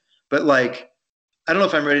time. But like, I don't know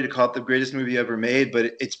if I'm ready to call it the greatest movie ever made,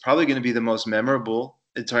 but it's probably going to be the most memorable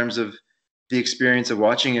in terms of the experience of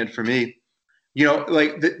watching it for me.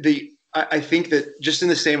 Like I think that just in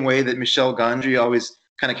the same way that Michel Gondry always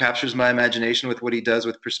kind of captures my imagination with what he does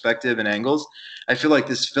with perspective and angles, I feel like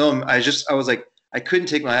this film, I was like, I couldn't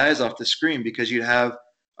take my eyes off the screen, because you'd have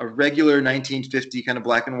a regular 1950 kind of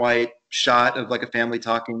black and white shot of like a family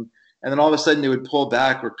talking, and then all of a sudden it would pull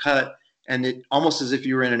back or cut, and it almost as if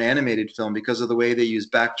you were in an animated film, because of the way they use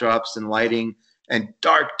backdrops and lighting and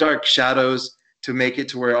dark shadows to make it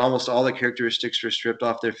to where almost all the characteristics were stripped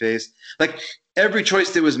off their face. Like, every choice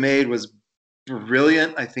that was made was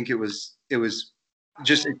brilliant. I think it was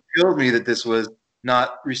just, it killed me that this was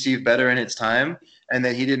not received better in its time, and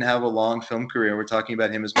that he didn't have a long film career. We're talking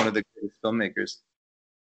about him as one of the greatest filmmakers.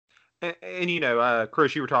 And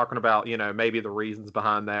Chris, you were talking about, maybe the reasons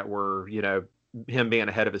behind that were, him being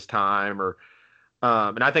ahead of his time, or,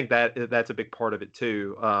 and I think that's a big part of it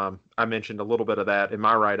too. I mentioned a little bit of that in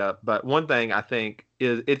my write-up, but one thing I think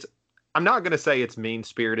is I'm not going to say it's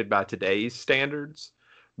mean-spirited by today's standards,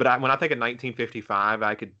 but when I think of 1955,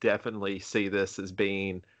 I could definitely see this as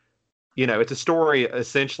being, it's a story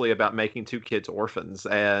essentially about making two kids orphans.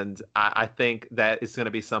 And I think that is going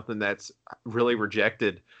to be something that's really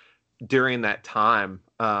rejected during that time.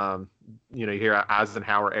 You hear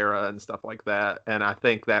Eisenhower era and stuff like that. And I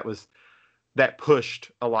think that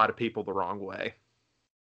pushed a lot of people the wrong way.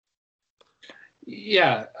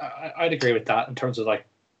 Yeah, I'd agree with that in terms of like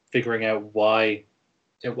figuring out why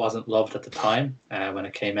it wasn't loved at the time when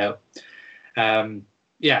it came out.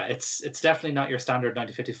 Yeah, it's definitely not your standard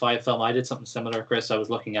 1955 film. I did something similar, Chris. I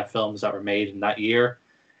was looking at films that were made in that year,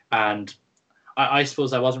 and I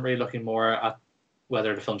suppose I wasn't really looking more at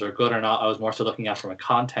whether the films are good or not. I was more so looking at from a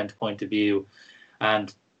content point of view.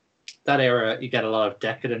 And that era, you get a lot of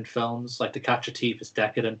decadent films, like To Catch a Thief is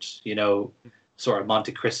decadent, sort of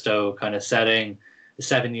Monte Cristo kind of setting. The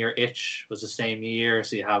 7 Year Itch was the same year,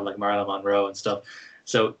 so you have like Marilyn Monroe and stuff.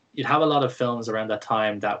 So you'd have a lot of films around that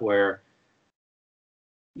time that were,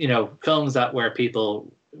 films that where people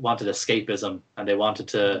wanted escapism, and they wanted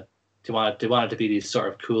to They wanted to be these sort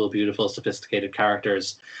of cool, beautiful, sophisticated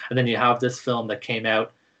characters. And then you have this film that came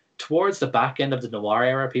out towards the back end of the noir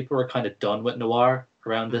era. People were kind of done with noir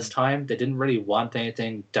around this time. They didn't really want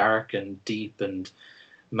anything dark and deep and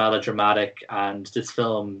melodramatic. And this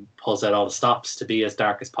film pulls out all the stops to be as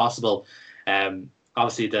dark as possible.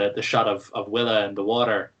 Obviously, the shot of Willa in the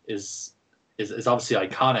water is obviously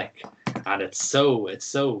iconic, and it's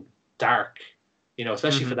so dark.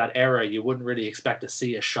 Especially for that era, you wouldn't really expect to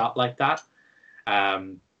see a shot like that.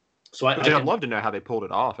 So I'd love to know how they pulled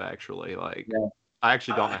it off. Actually, I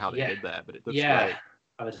actually don't know how they did that, but it looks great.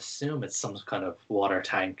 I would assume it's some kind of water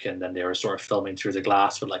tank, and then they were sort of filming through the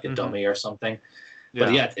glass with like a dummy or something.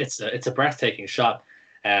 But it's a breathtaking shot.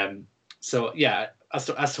 So yeah,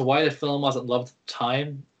 as to why the film wasn't loved at the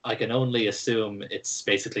time, I can only assume it's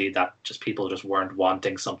basically that just people just weren't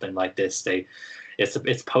wanting something like this.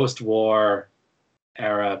 It's post-war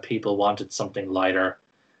era. People wanted something lighter.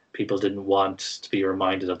 People didn't want to be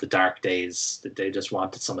reminded of the dark days. That they just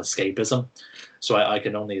wanted some escapism. So I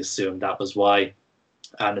can only assume that was why.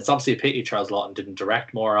 And it's obviously a pity Charles Laughton didn't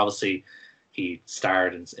direct more. Obviously, he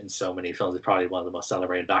starred in so many films. He's probably one of the most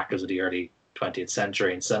celebrated actors of the early 20th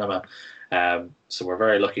century in cinema. So we're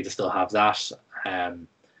very lucky to still have that.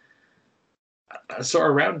 So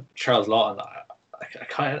around Charles Laughton,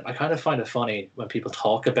 I kind of find it funny when people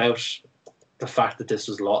talk about the fact that this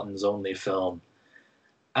was Laughton's only film,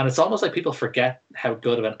 and it's almost like people forget how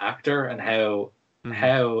good of an actor and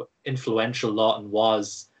how influential Laughton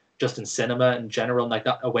was just in cinema in general, like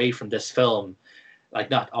not away from this film,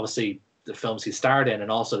 like not obviously the films he starred in,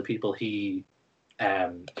 and also the people he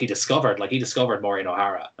discovered. Like he discovered Maureen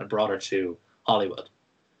O'Hara and brought her to Hollywood.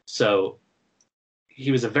 So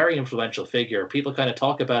he was a very influential figure. People kind of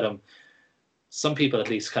talk about him. Some people, at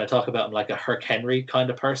least, kind of talk about him like a Herc Henry kind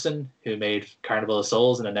of person who made Carnival of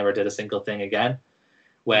Souls and then never did a single thing again.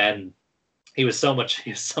 When he was so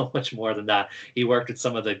much more than that. He worked with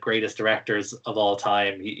some of the greatest directors of all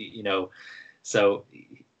time. So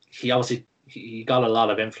he obviously he got a lot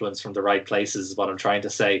of influence from the right places. Is what I'm trying to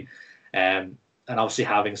say. And obviously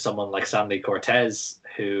having someone like Stanley Cortez,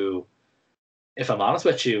 who, if I'm honest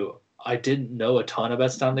with you, I didn't know a ton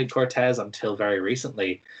about Stanley Cortez until very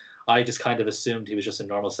recently. I just kind of assumed he was just a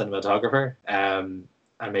normal cinematographer, and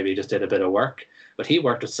maybe he just did a bit of work. But he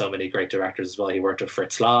worked with so many great directors as well. He worked with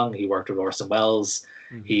Fritz Lang, he worked with Orson Welles,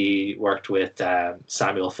 he worked with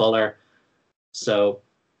Samuel Fuller. So,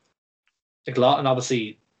 like Laughton,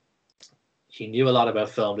 obviously, he knew a lot about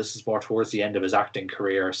film. This is more towards the end of his acting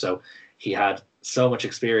career, so he had so much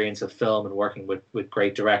experience of film and working with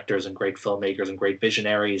great directors and great filmmakers and great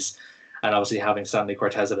visionaries. And obviously having Stanley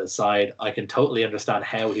Cortez at his side, I can totally understand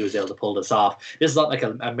how he was able to pull this off. This is not like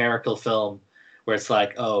a miracle film where it's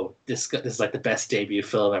like, oh, this is like the best debut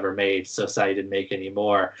film ever made, so sad he didn't make any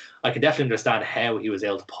more. I can definitely understand how he was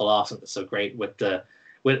able to pull off something so great with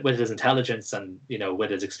his intelligence and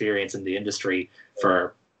with his experience in the industry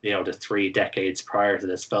for the 3 decades prior to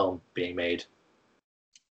this film being made.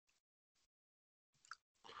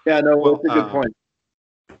 Yeah, no, that's a good point.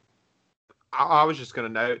 I was just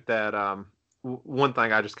going to note that one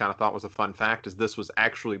thing I just kind of thought was a fun fact is this was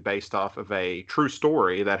actually based off of a true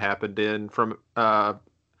story that happened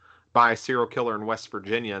by a serial killer in West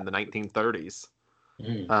Virginia in the 1930s.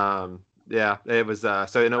 Yeah, it was.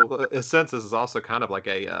 So in a sense, this is also kind of like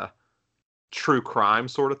a true crime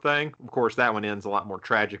sort of thing. Of course, that one ends a lot more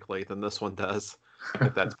tragically than this one does,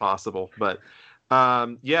 if that's possible. But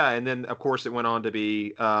yeah, and then of course it went on to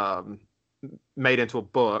be made into a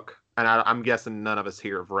book. And I'm guessing none of us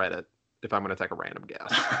here have read it, if I'm going to take a random guess.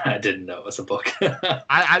 I didn't know it was a book.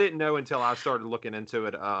 I didn't know until I started looking into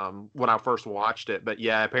it when I first watched it. But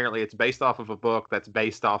yeah, apparently it's based off of a book that's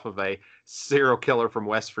based off of a serial killer from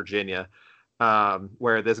West Virginia,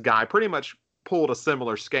 where this guy pretty much pulled a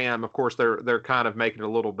similar scam. Of course, they're kind of making it a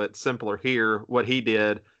little bit simpler here. What he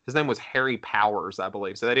did, his name was Harry Powers, I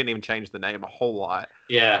believe. So they didn't even change the name a whole lot.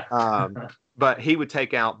 Yeah. But he would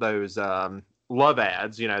take out those love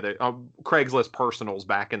ads, the Craigslist personals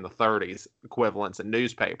back in the 30s equivalents in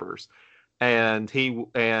newspapers, and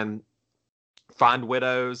find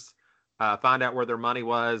widows, find out where their money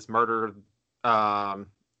was, murder the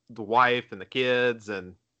wife and the kids,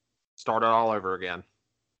 and start it all over again.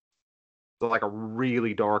 So like a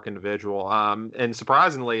really dark individual. And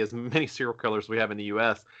surprisingly, as many serial killers we have in the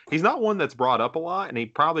U.S., he's not one that's brought up a lot, and he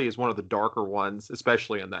probably is one of the darker ones,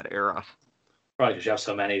 especially in that era. Probably because you have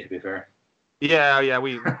so many, to be fair. Yeah,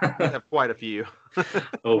 we have quite a few.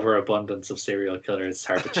 Overabundance of serial killers. It's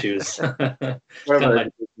hard to choose. It's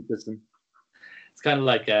kind of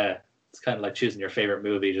like choosing your favorite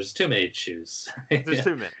movie. There's too many to choose. There's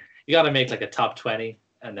too many. You got to make like a top 20,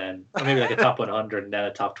 and then or maybe like a top 100 and then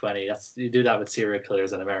a top 20. You do that with serial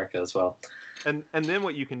killers in America as well. And then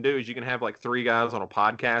what you can do is you can have like three guys on a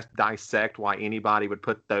podcast dissect why anybody would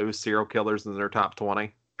put those serial killers in their top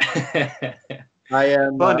 20.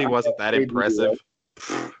 Bundy wasn't that impressive.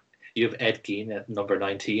 You have Ed Gein at number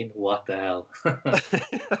 19. What the hell?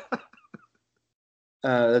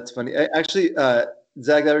 That's funny. Actually,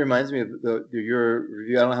 Zach, that reminds me of your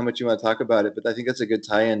review. I don't know how much you want to talk about it, but I think that's a good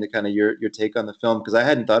tie-in to kind of your take on the film, because I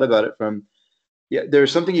hadn't thought about it from. Yeah,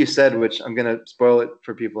 there's something you said which I'm going to spoil it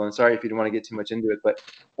for people, and sorry if you don't want to get too much into it, but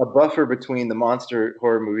a buffer between the monster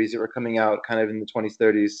horror movies that were coming out kind of in the 20s,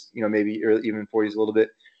 30s, maybe early, even 40s a little bit,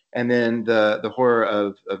 and then the horror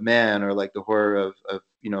of man, or like the horror of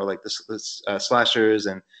like the slashers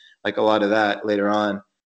and like a lot of that later on.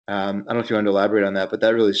 I don't know if you want to elaborate on that, but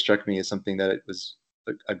that really struck me as something that it was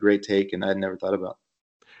a great take, and I had never thought about.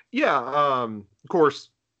 Yeah, of course.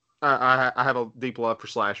 I have a deep love for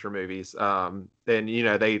slasher movies, and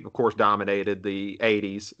they of course dominated the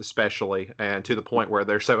 '80s, especially, and to the point where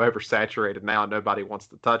they're so oversaturated now, nobody wants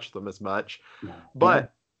to touch them as much.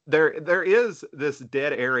 But there is this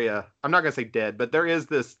dead area. I'm not going to say dead, but there is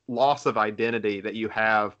this loss of identity that you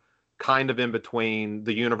have, kind of in between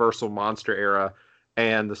the Universal monster era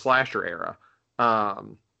and the slasher era.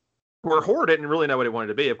 Where horror didn't really know what it wanted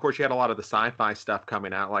to be. Of course, you had a lot of the sci-fi stuff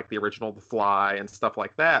coming out, like the original The Fly and stuff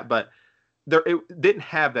like that, but it didn't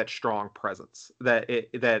have that strong presence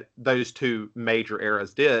that those two major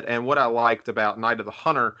eras did. And what I liked about Night of the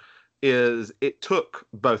Hunter is it took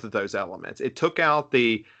both of those elements. It took out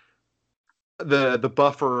the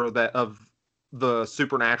buffer of the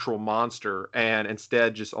supernatural monster, and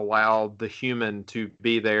instead just allowed the human to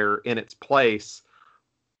be there in its place,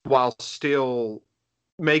 while still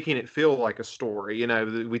making it feel like a story.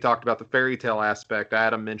 We talked about the fairy tale aspect.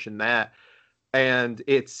 Adam mentioned that, and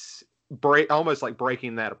it's almost like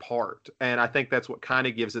breaking that apart. And I think that's what kind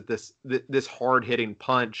of gives it this hard hitting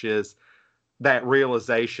punch, is that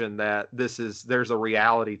realization that there's a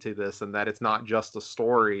reality to this, and that it's not just a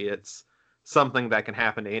story. It's something that can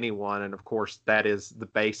happen to anyone. And of course, that is the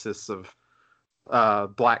basis of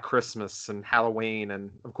Black Christmas and Halloween, and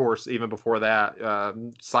of course even before that,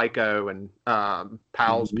 Psycho and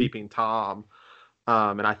Powell's Peeping Tom,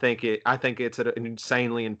 and I think it's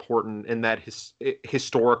insanely important in that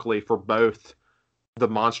historically for both the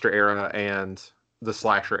monster era and the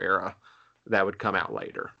slasher era that would come out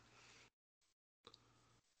later.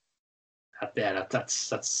 Yeah, that's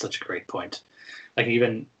such a great point. Like,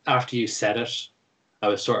 even after you said it, I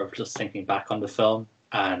was sort of just thinking back on the film,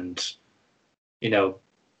 and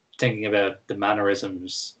thinking about the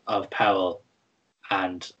mannerisms of Powell,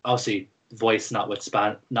 and obviously voice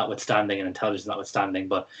notwithstanding and intelligence notwithstanding,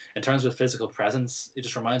 but in terms of physical presence, it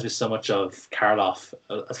just reminds me so much of Karloff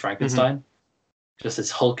as Frankenstein. Mm-hmm. Just his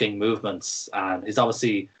hulking movements, and he's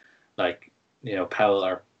obviously Powell,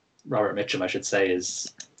 or Robert Mitchum, I should say,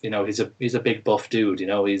 is he's a big buff dude.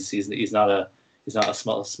 He's not a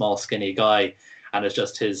small skinny guy, and it's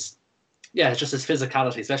just his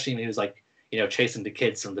physicality, especially when he was chasing the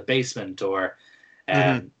kids from the basement, or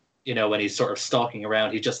when he's sort of stalking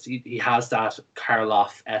around. He has that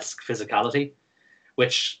Karloff-esque physicality,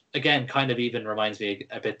 which again kind of even reminds me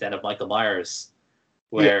a bit then of Michael Myers,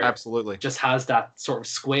 where absolutely just has that sort of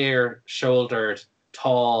square-shouldered,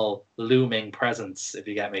 tall, looming presence, if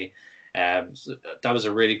you get me. So that was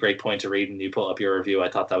a really great point to read, and you put up your review. I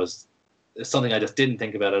thought that was something I just didn't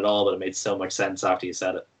think about at all, but it made so much sense after you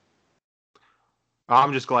said it.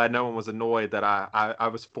 I'm just glad no one was annoyed that I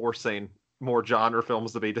was forcing more genre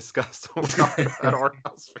films to be discussed when we talk about art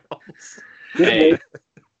house films. Hey.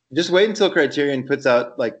 Just wait until Criterion puts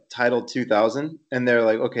out Title 2000, and they're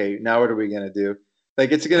like, okay, now what are we gonna do?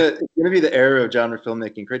 It's gonna be the era of genre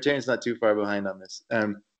filmmaking. Criterion's not too far behind on this.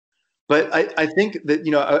 But I think that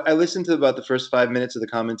I listened to about the first 5 minutes of the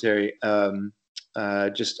commentary. I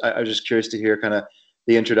was just curious to hear kind of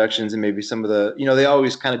the introductions, and maybe some of the they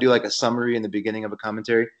always kind of do a summary in the beginning of a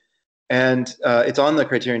commentary, and it's on the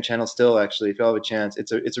Criterion channel still, actually, if you all have a chance.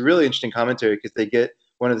 It's a really interesting commentary, because they get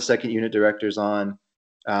one of the second unit directors on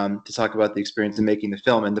to talk about the experience of making the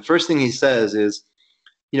film. And the first thing he says is,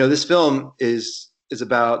 this film is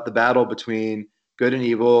about the battle between good and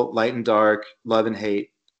evil, light and dark, love and hate.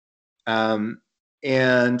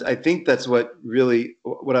 And I think that's what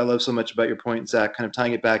I love so much about your point, Zach, kind of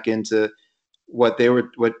tying it back into what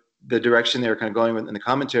the direction they were kind of going with in the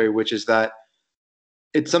commentary, which is that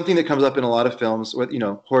it's something that comes up in a lot of films, with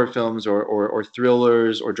horror films or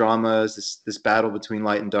thrillers or dramas, this battle between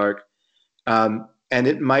light and dark. And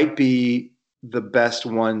it might be the best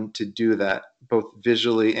one to do that, both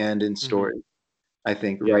visually and in story. I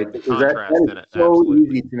think, Yeah, right? the Because contrast that in is it, so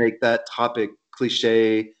absolutely. easy to make that topic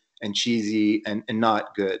cliche and cheesy and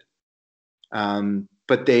not good.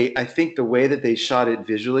 But I think the way that they shot it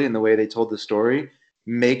visually and the way they told the story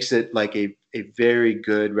makes it like a very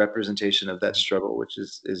good representation of that struggle, which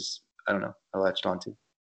is I don't know, I latched onto.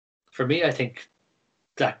 For me, I think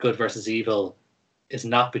that good versus evil is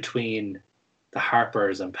not between the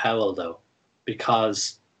Harpers and Powell though,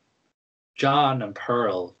 because John and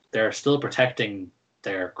Pearl, they're still protecting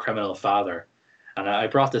their criminal father. And I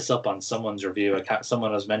brought this up on someone's review.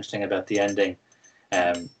 Someone was mentioning about the ending,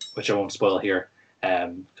 which I won't spoil here,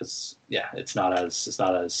 because yeah, it's not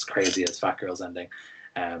as crazy as Fat Girl's ending.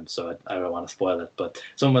 So I don't want to spoil it. But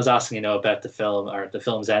someone was asking, about the film or the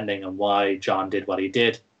film's ending and why John did what he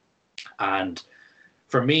did. And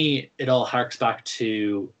for me, it all harks back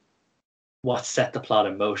to what set the plot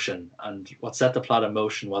in motion. And what set the plot in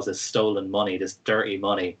motion was this stolen money, this dirty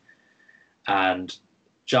money. And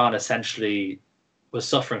John essentially was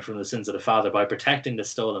suffering from the sins of the father by protecting the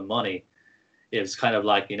stolen money. It was kind of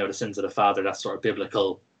like, the sins of the father, that sort of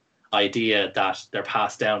biblical idea that they're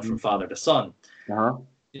passed down from father to son. Uh-huh.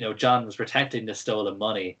 John was protecting the stolen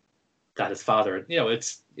money that his father,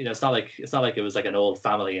 it's not like it was like an old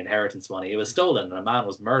family inheritance money. It was stolen and a man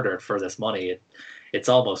was murdered for this money. It's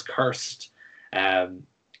almost cursed.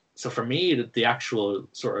 So for me, the actual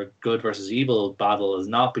sort of good versus evil battle is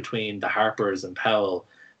not between the Harpers and Powell,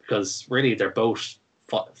 because really they're both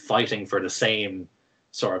fighting for the same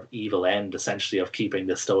sort of evil end, essentially, of keeping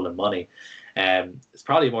the stolen money. It's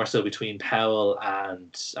probably more so between Powell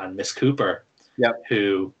and Miss Cooper, Yep.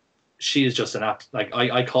 who she is just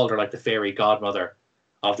I called her like the fairy godmother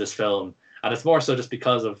of this film, and it's more so just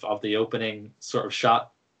because of the opening sort of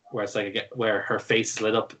shot where it's like where her face is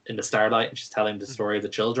lit up in the starlight and she's telling the story of the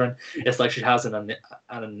children. It's like she has an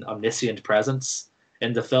omniscient presence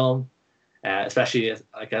in the film, especially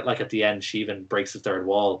like at the end. She even breaks the third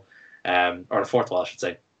wall, or the fourth wall, I should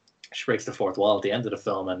say. She breaks the fourth wall at the end of the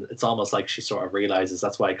film, and it's almost like she sort of realizes.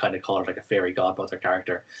 That's why I kind of call her like a fairy godmother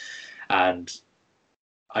character. And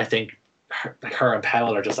I think her and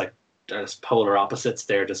Powell are just like there's polar opposites.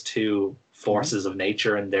 They're just two forces of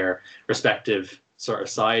nature in their respective sort of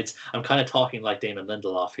sides. I'm kind of talking like Damon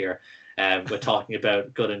Lindelof here, with talking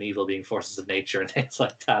about good and evil being forces of nature and things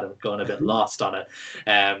like that. I'm going a bit lost on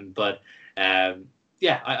it, but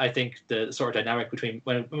yeah, I think the sort of dynamic between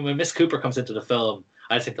when Miss Cooper comes into the film,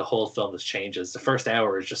 I think the whole film just changes. The first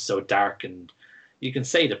hour is just so dark and you can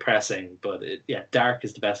say depressing, but dark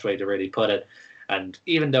is the best way to really put it. And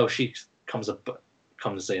even though she comes a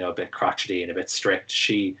bit crotchety and a bit strict,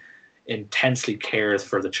 she intensely cares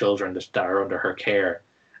for the children that are under her care,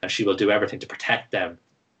 and she will do everything to protect them,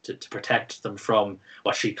 to protect them from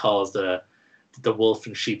what she calls the wolf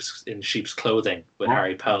in sheep's clothing with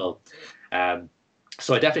Harry Powell.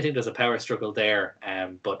 So I definitely think there's a power struggle there.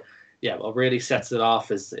 But yeah, what really sets it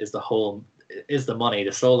off is the money,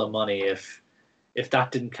 the stolen money. If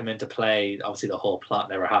that didn't come into play, obviously the whole plot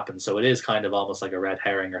never happened. So it is kind of almost like a red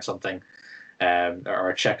herring or something, or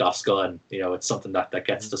a Chekhov's gun. It's something that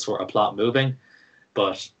gets the sort of plot moving.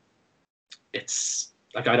 But it's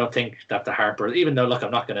like I don't think that the Harper, even though look,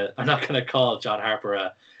 I'm not gonna call John Harper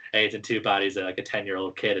a anything too bad. He's like a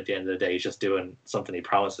 10-year-old kid at the end of the day. He's just doing something he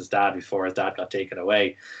promised his dad before his dad got taken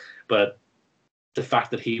away. But the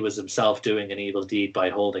fact that he was himself doing an evil deed by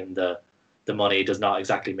holding the money does not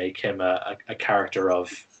exactly make him a character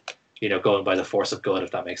of, going by the force of good,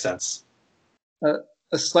 if that makes sense.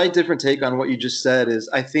 A slight different take on what you just said is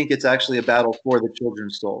I think it's actually a battle for the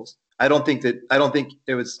children's souls. I don't think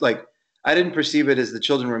it was like I didn't perceive it as the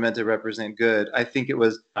children were meant to represent good. I think it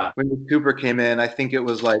was when Cooper came in, I think it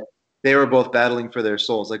was like they were both battling for their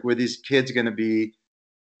souls. Like, were these kids going to be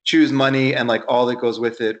choose money and like all that goes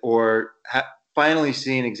with it, or finally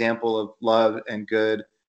see an example of love and good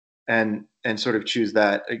and sort of choose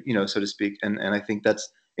that, so to speak. And I think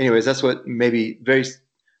that's what maybe very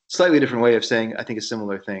slightly different way of saying I think a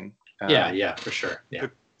similar thing. Yeah, for sure. Yeah.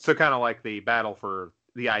 So kind of like the battle for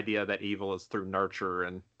the idea that evil is through nurture,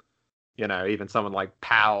 and even someone like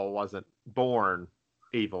Powell wasn't born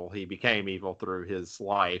evil; he became evil through his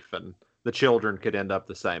life, and the children could end up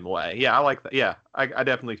the same way. Yeah, I like that. Yeah, I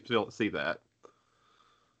definitely see that.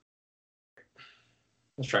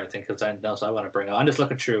 I was trying to think of anything else I want to bring up. I was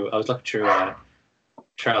looking through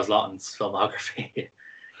Charles Laughton's filmography.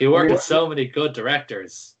 He worked with so many good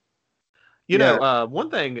directors.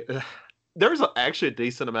 One thing, there's actually a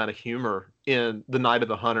decent amount of humor in The Night of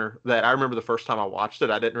the Hunter that I remember the first time I watched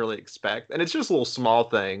it, I didn't really expect. And it's just little small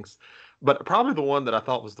things. But probably the one that I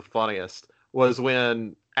thought was the funniest was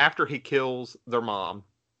when, after he kills their mom,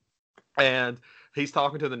 And he's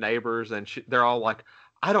talking to the neighbors, and they're all like,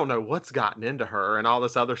 I don't know what's gotten into her and all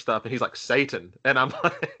this other stuff. And he's like, Satan. And I'm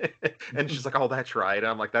like, and she's like, oh, that's right. And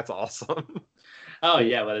I'm like, that's awesome. Oh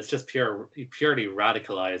yeah, well, it's just purely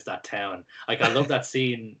radicalized that town. Like I love that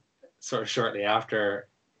scene, sort of shortly after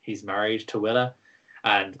he's married to Willa,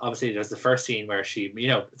 and obviously there's the first scene where she,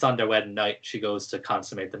 it's on their wedding night. She goes to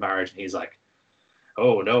consummate the marriage, and he's like,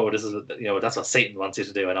 "Oh no, this is that's what Satan wants you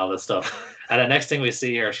to do," and all this stuff. And the next thing we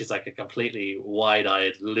see her, she's like a completely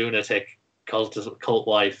wide-eyed lunatic cult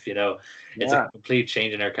wife. It's a complete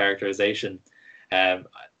change in her characterization.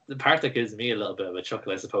 The part that gives me a little bit of a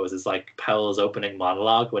chuckle, I suppose, is like Powell's opening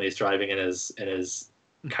monologue when he's driving in his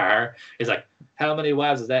car. He's like, "How many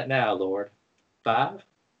wives is that now, Lord? 5?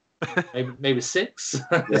 Maybe 6?"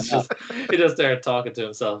 It's just he just there talking to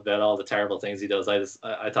himself about all the terrible things he does.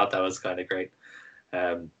 I thought that was kind of great.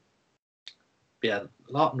 Yeah,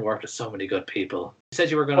 Lawton worked with so many good people. You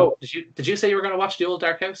said you were gonna. Did you say you were gonna watch The Old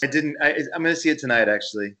Dark House? I didn't. I'm gonna see it tonight,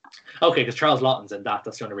 actually. Okay, because Charles Lawton's in that.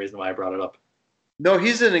 That's the only reason why I brought it up. No,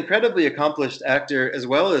 he's an incredibly accomplished actor, as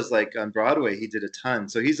well as like on Broadway, he did a ton.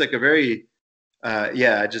 So he's like a very, I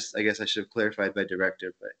guess I should have clarified by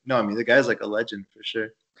director, but no, I mean the guy's like a legend for sure.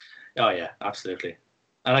 Oh yeah, absolutely.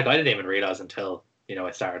 And like I didn't even realize until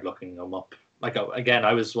I started looking him up. Like again,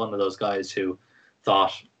 I was one of those guys who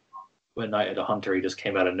thought when Night of the Hunter he just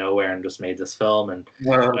came out of nowhere and just made this film, and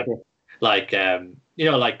like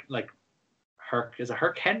Herc, is it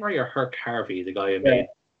Herc Henry or Herc Harvey, the guy who made.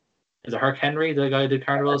 Is it Herc Henry, the guy who did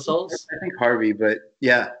Carnival of Souls? I think Harvey, but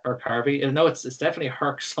yeah. Herc Harvey. No, it's definitely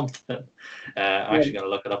Herc something. I'm actually going to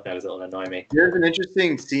look it up now because it'll annoy me. There's an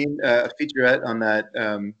interesting scene, a featurette on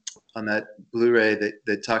that Blu-ray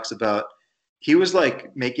that talks about he was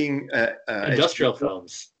like making industrial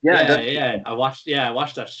films. Yeah. I watched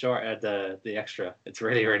that short, the extra. It's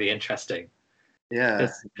really, really interesting. Yeah,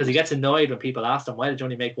 because he gets annoyed when people ask him, "Why did you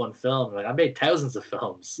only make one film?" Like, I made thousands of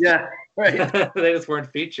films. Yeah, right. They just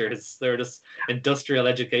weren't features; they were just industrial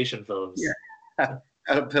education films. Yeah,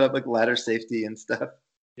 how to put up like ladder safety and stuff.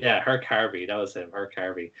 Yeah, Herc Harvey, that was him, Herc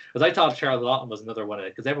Harvey. Because I thought Charles Lawton was another one of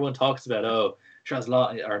it, because everyone talks about Charles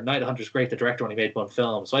Lawton or Night of the Hunter's great. The director only made one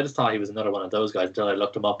film, so I just thought he was another one of those guys until I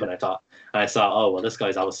looked him up and I saw, oh well, this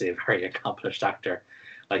guy's obviously a very accomplished actor.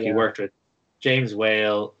 Like he worked with James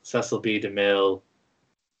Whale, Cecil B. DeMille,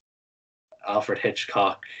 Alfred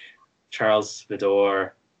Hitchcock, Charles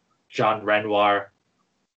Vidor, Jean Renoir,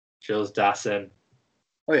 Jules Dassin,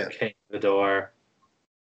 King Vidor.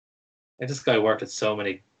 And this guy worked with so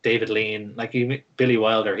many. David Lean, Billy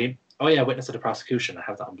Wilder. Witness of the Prosecution. I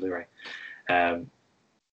have that on Blu-ray.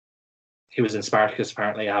 He was in Spartacus.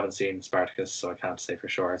 Apparently, I haven't seen Spartacus, so I can't say for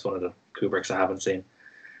sure. It's one of the Kubricks I haven't seen.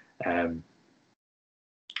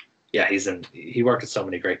 He worked with so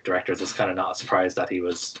many great directors. It's kind of not a surprise that he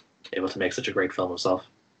was able to make such a great film himself.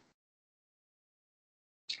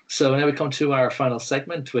 So now we come to our final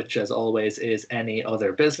segment, which as always is Any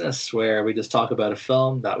Other Business, where we just talk about a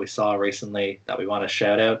film that we saw recently that we want to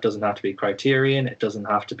shout out. It doesn't have to be Criterion. It doesn't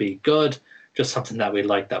have to be good. Just something that we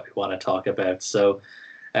like that we want to talk about. So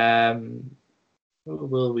who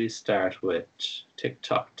will we start with?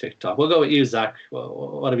 TikTok. We'll go with you, Zach.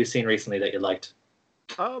 What have you seen recently that you liked?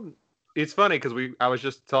 It's funny because I was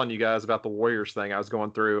just telling you guys about the Warriors thing I was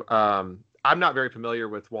going through. I'm not very familiar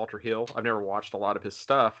with Walter Hill. I've never watched a lot of his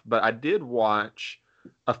stuff, but I did watch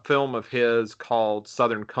a film of his called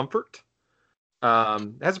Southern Comfort.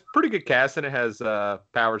 It has a pretty good cast, and it has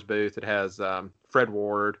Powers Booth. It has Fred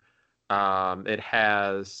Ward. It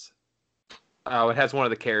has one of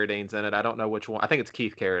the Carradines in it. I don't know which one. I think it's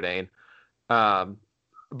Keith Carradine.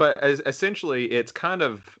 But essentially, it's kind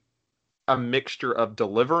of a mixture of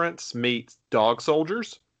Deliverance meets Dog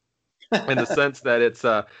Soldiers, in the sense that it's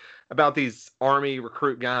about these Army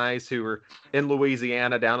recruit guys who are in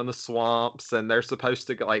Louisiana down in the swamps, and they're supposed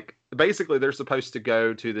to they're supposed to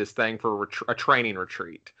go to this thing for a training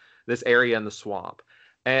retreat, this area in the swamp.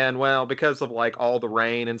 And well, because of like all the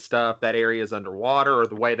rain and stuff, that area is underwater, or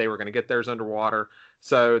the way they were going to get there is underwater.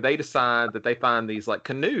 So they decide that they find these like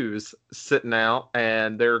canoes sitting out,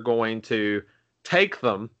 and they're going to take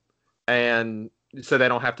them, and so they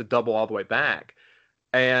don't have to double all the way back.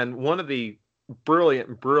 And one of the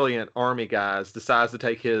brilliant Army guys decides to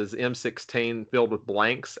take his M16 filled with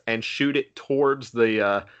blanks and shoot it towards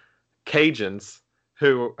the Cajuns,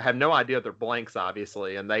 who have no idea they're blanks,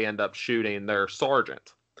 obviously, and they end up shooting their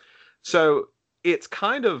sergeant. So it's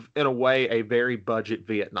kind of, in a way, a very budget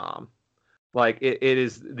Vietnam. Like, it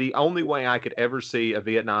is the only way I could ever see a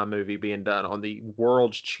Vietnam movie being done on the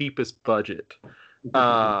world's cheapest budget.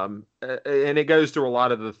 And it goes through a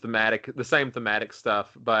lot of the same thematic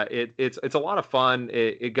stuff, but it's a lot of fun.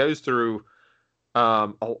 It goes through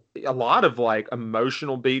a lot of like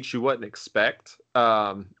emotional beats you wouldn't expect.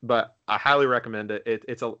 But I highly recommend it.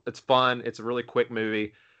 It's fun. It's a really quick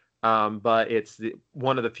movie. But it's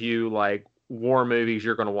one of the few like war movies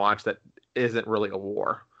you're going to watch that isn't really a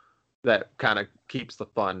war. That kind of keeps the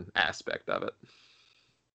fun aspect of it.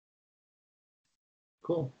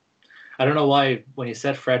 Cool. I don't know why when you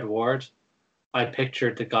said Fred Ward, I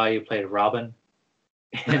pictured the guy who played Robin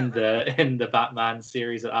in the Batman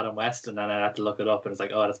series of Adam West, and then I had to look it up, and it's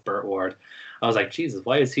like, oh, that's Burt Ward. I was like, Jesus,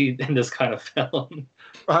 why is he in this kind of film?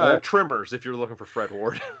 Tremors, if you're looking for Fred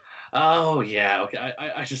Ward. Oh yeah, okay.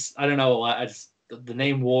 I don't know why. The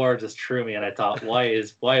name Ward just threw me, and I thought, why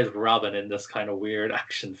is Robin in this kind of weird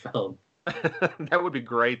action film? That would be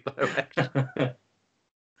great, though.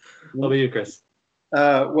 What about you, Chris?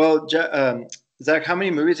 Well, Zach, how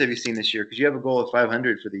many movies have you seen this year? Because you have a goal of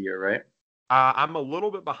 500 for the year, right? I'm a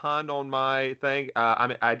little bit behind on my thing.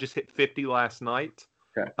 I just hit 50 last night.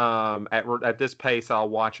 Okay. At this pace, I'll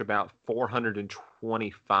watch about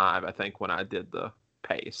 425, I think, when I did the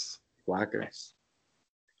pace. Whackers.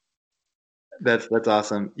 That's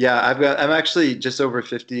awesome. Yeah, I'm actually just over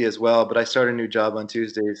 50 as well, but I start a new job on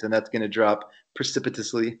Tuesdays, and that's going to drop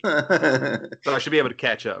precipitously. So I should be able to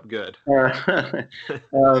catch up. Good.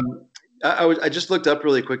 I just looked up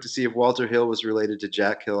really quick to see if Walter Hill was related to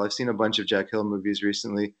Jack Hill. I've seen a bunch of Jack Hill movies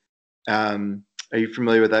recently. Are you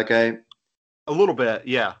familiar with that guy? A little bit,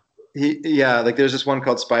 yeah. Like there's this one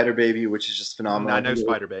called Spider Baby, which is just phenomenal. I know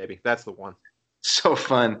Spider Baby. That's the one. So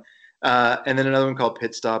fun. And then another one called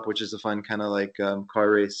Pit Stop, which is a fun kind of like car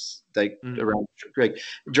race, like around like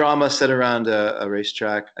drama set around a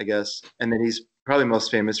racetrack, I guess. And then he's probably most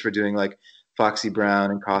famous for doing like Foxy Brown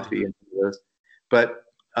and Coffee and those. But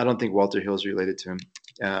I don't think Walter Hill's related to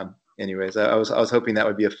him. Anyways, I was hoping that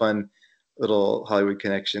would be a fun little Hollywood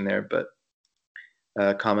connection there, but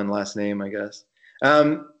common last name, I guess.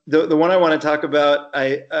 The one I want to talk about,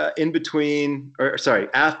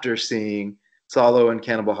 after seeing Solo and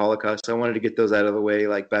Cannibal Holocaust, I wanted to get those out of the way,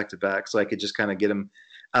 like back to back, so I could just kind of get them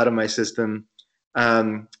out of my system.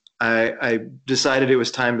 I decided it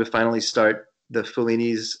was time to finally start the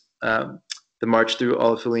Fellini's, the march through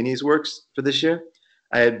all of Fellini's works for this year.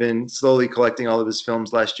 I had been slowly collecting all of his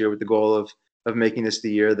films last year with the goal of making this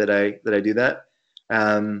the year that I do that.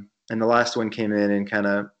 And the last one came in kind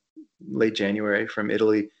of late January from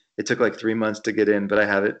Italy. It took like 3 months to get in, but I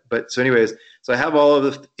have it. But so anyways, so I have all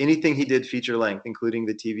of anything he did feature length, including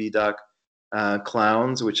the TV doc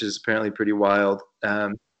Clowns, which is apparently pretty wild.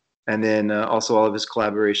 And then also all of his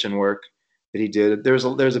collaboration work that he did. There's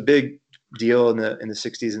a big deal in the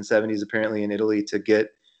 60s and 70s apparently in Italy to get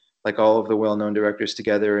like all of the well-known directors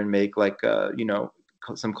together and make like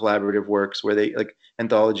some collaborative works where they like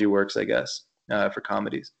anthology works, I guess, for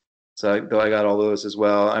comedies. So I got all those as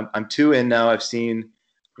well. I'm 2 in now. I've seen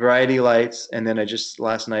Variety Lights, and then I just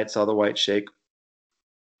last night saw The White Shake.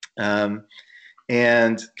 And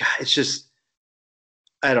God, it's just,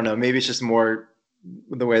 I don't know, maybe it's just more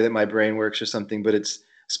the way that my brain works or something, but it's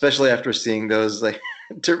especially after seeing those like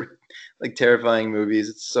like terrifying movies,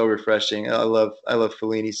 it's so refreshing. I love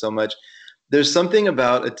Fellini so much. There's something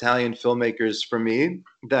about Italian filmmakers for me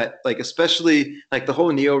that like, especially like the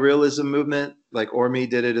whole neorealism movement, like Ormi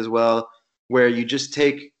did it as well, where you just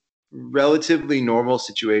take relatively normal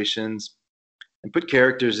situations and put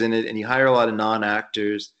characters in it, and you hire a lot of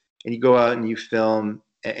non-actors, and you go out and you film,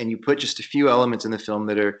 and you put just a few elements in the film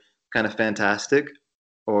that are kind of fantastic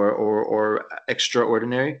or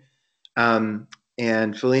extraordinary.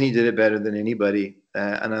 And Fellini did it better than anybody.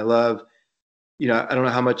 And I love, I don't know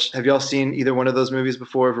how much, have y'all seen either one of those movies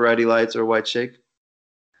before, Variety Lights or White Shake?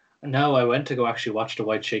 No, I went to go actually watch The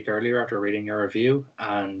White Shake earlier after reading your review,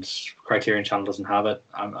 and Criterion Channel doesn't have it.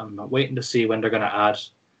 I'm waiting to see when they're going to add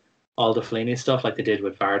all the Fellini stuff like they did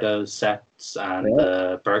with Vardo's sets and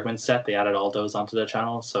the Bergman set. They added all those onto the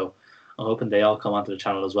channel, so I'm hoping they all come onto the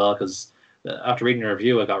channel as well, because after reading your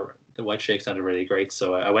review, I got The White Shake sounded really great,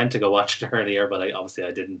 so I went to go watch it earlier, but I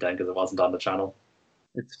didn't then because it wasn't on the channel.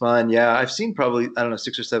 It's fun. Yeah, I've seen probably, I don't know,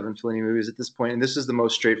 6 or 7 Fellini movies at this point, and this is the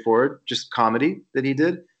most straightforward, just comedy that he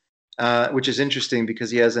did, which is interesting because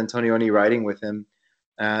he has Antonioni writing with him.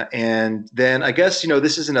 And then I guess,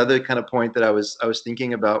 this is another kind of point that I was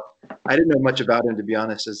thinking about. I didn't know much about him, to be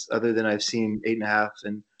honest, other than I've seen 8½,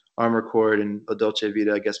 and Armor Cord and La Dolce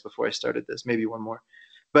Vita, I guess, before I started this, maybe one more.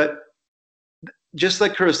 But just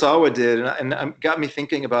like Kurosawa did, and got me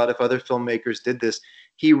thinking about if other filmmakers did this,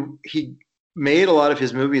 he made a lot of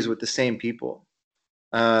his movies with the same people.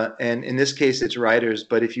 and in this case, it's writers.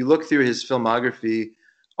 But if you look through his filmography,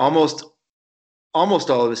 almost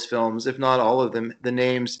all of his films, if not all of them, the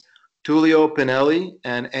names Tullio Pinelli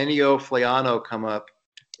and Ennio Flaiano come up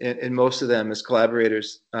in most of them as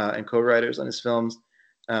collaborators and co-writers on his films.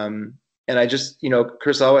 And I just,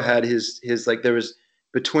 Kurosawa had his like, there was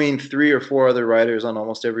between 3 or 4 other writers on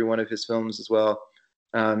almost every one of his films as well.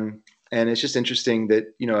 And it's just interesting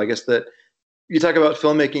that, I guess that you talk about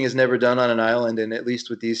filmmaking is never done on an island, and at least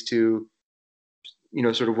with these two,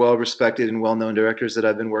 sort of well-respected and well-known directors that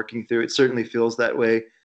I've been working through, it certainly feels that way.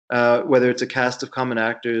 Whether it's a cast of common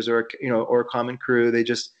actors or a common crew,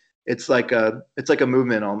 it's like a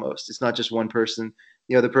movement almost. It's not just one person.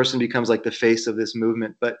 The person becomes like the face of this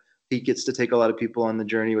movement, but he gets to take a lot of people on the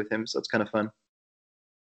journey with him, so it's kind of fun.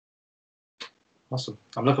 Awesome.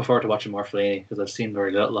 I'm looking forward to watching more Fellini because I've seen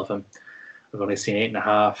very little of him. I've only seen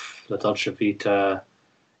 8.5, La Dolce Vita,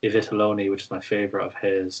 I Vitelloni, which is my favorite of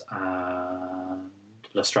his, and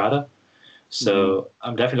La Strada. So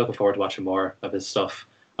I'm definitely looking forward to watching more of his stuff.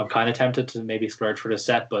 I'm kind of tempted to maybe splurge for the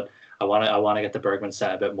set, but I want to get the Bergman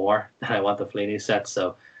set a bit more than I want the Fellini set.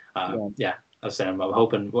 So I was saying, I'm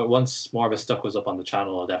hoping once more of his stuff goes up on the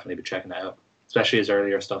channel, I'll definitely be checking it out, especially his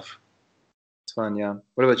earlier stuff. It's fun, yeah.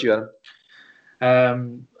 What about you,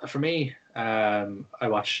 Adam? For me, I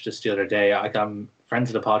watched just the other day. I'm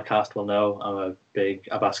friends of the podcast will know I'm a big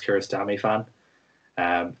Abbas Kiarostami fan.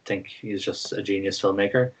 I think he's just a genius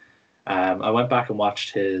filmmaker. I went back and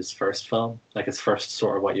watched his first film, like his first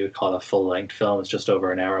sort of what you would call a full-length film. It's just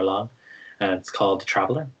over an hour long, and it's called The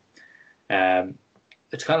Traveller.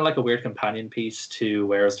 It's kind of like a weird companion piece to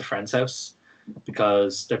Where is the Friend's House,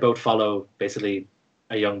 because they both follow basically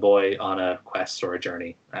a young boy on a quest or a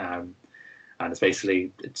journey. And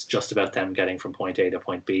it's just about them getting from point A to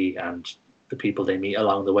point B and the people they meet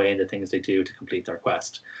along the way and the things they do to complete their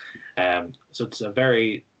quest. So it's a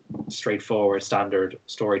very straightforward, standard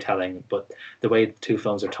storytelling, but the way the two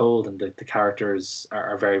films are told and the characters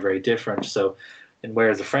are very, very different. So in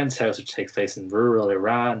Where's the Friend's House, which takes place in rural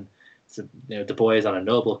Iran, the boy is on a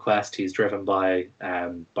noble quest. He's driven by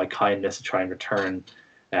kindness to try and return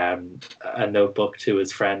a notebook to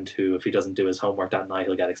his friend who, if he doesn't do his homework that night,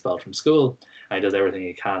 he'll get expelled from school. And he does everything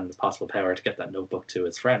he can in his possible power to get that notebook to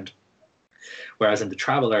his friend. Whereas in The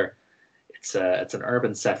Traveller, it's an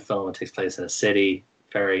urban set film. It takes place in a city,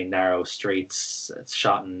 very narrow streets. It's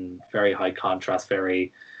shot in very high contrast,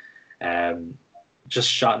 just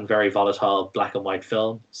shot in very volatile black and white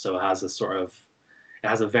film. So it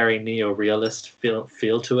has a very neo-realist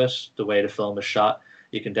feel to it, the way the film is shot.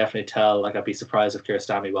 You can definitely tell, like, I'd be surprised if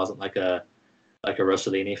Kiarostami wasn't like a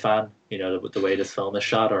Rossellini fan, the way this film is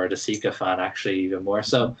shot, or a De Sica fan, actually, even more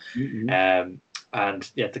so. Mm-hmm.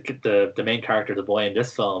 And yeah, the main character, the boy in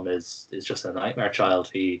this film, is just a nightmare child.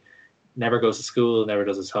 He never goes to school, never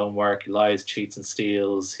does his homework, he lies, cheats, and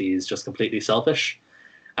steals. He's just completely selfish.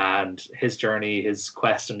 And his journey, his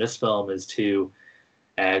quest in this film is to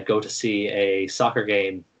go to see a soccer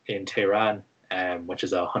game in Tehran, which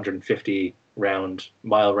is a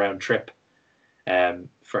 150-mile round trip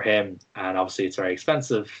for him. And obviously it's very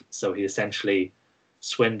expensive. So he essentially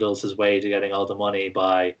swindles his way to getting all the money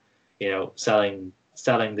by, selling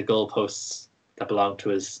the goalposts that belonged to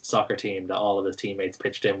his soccer team that all of his teammates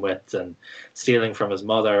pitched in with, and stealing from his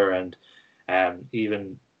mother, and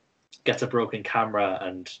even gets a broken camera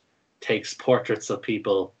and takes portraits of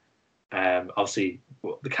people. Obviously,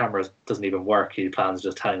 the camera doesn't even work. He plans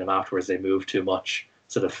just telling them afterwards they moved too much,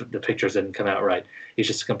 so the pictures didn't come out right. He's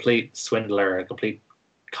just a complete swindler, a complete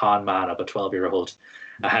con man of a 12-year-old.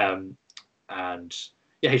 And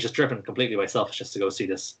yeah, he's just driven completely by selfishness to go see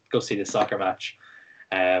this soccer match.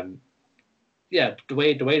 Yeah, the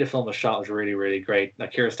way the film was shot was really, really great.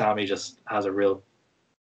 Like, Kiarostami just has a real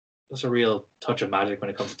touch of magic when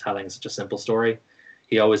it comes to telling such a simple story.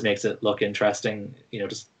 He always makes it look interesting.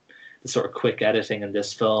 Just the sort of quick editing in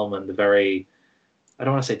this film, and the very, I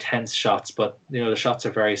don't want to say tense shots, but the shots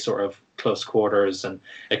are very sort of close quarters, and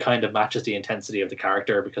it kind of matches the intensity of the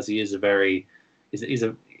character, because he is he's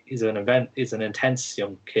an intense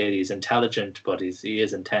young kid. He's intelligent, but he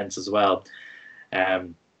is intense as well.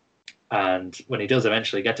 And when he does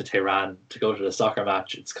eventually get to Tehran to go to the soccer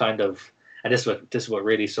match, it's kind of, and this is what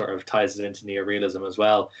really sort of ties it into neorealism as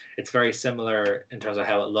well. It's very similar in terms of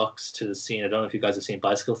how it looks to the scene. I don't know if you guys have seen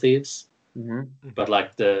Bicycle Thieves, but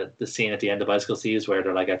like the scene at the end of Bicycle Thieves where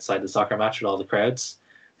they're like outside the soccer match with all the crowds,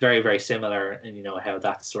 very, very similar in how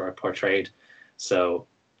that's sort of portrayed. So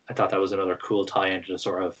I thought that was another cool tie-in to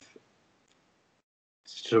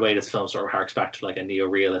the way this film sort of harks back to like a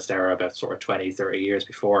neo-realist era about sort of 20, 30 years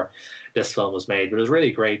before this film was made. But it was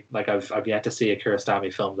really great. Like, I've yet to see a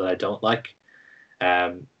Kiarostami film that I don't like.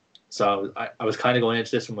 So I was kind of going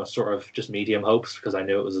into this with sort of just medium hopes because I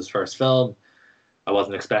knew it was his first film. I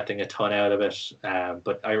wasn't expecting a ton out of it,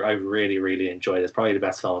 but I really, really enjoyed it. It's probably the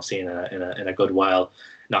best film I've seen in a good while,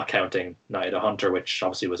 not counting Night of the Hunter, which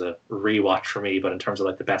obviously was a rewatch for me. But in terms of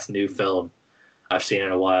like the best new film I've seen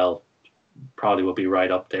in a while, probably will be right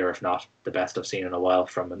up there, if not the best I've seen in a while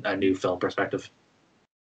from a new film perspective.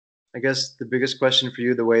 I guess the biggest question for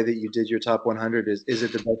you, the way that you did your top 100, is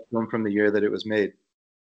it the best film from the year that it was made?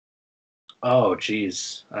 Oh,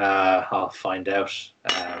 geez. I'll find out.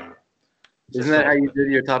 Isn't that how you did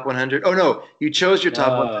your top 100? Oh, no. You chose your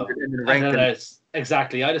top 100 and then ranked them.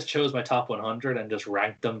 Exactly. I just chose my top 100 and just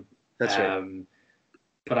ranked them. That's right.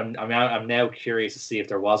 But I'm now curious to see if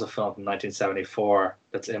there was a film from 1974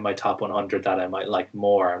 that's in my top 100 that I might like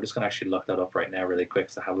more. I'm just going to actually look that up right now really quick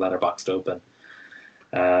because I have Letterboxd open.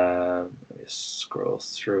 Let me scroll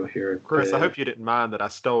through here. Chris, I hope you didn't mind that I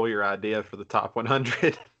stole your idea for the top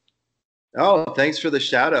 100. Oh, thanks for the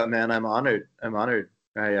shout out, man. I'm honored.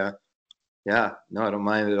 Yeah, no, I don't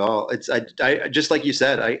mind at all. It's I just like you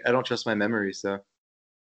said, I don't trust my memory, so.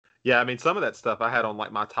 Yeah, I mean, some of that stuff I had on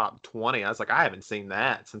like my top 20. I was like, I haven't seen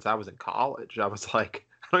that since I was in college. I was like,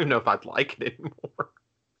 I don't even know if I'd like it anymore.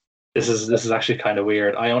 This is actually kind of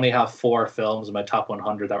weird. I only have 4 films in my top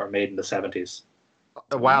 100 that were made in the 70s.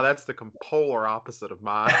 Wow, that's the polar opposite of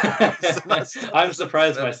mine. I'm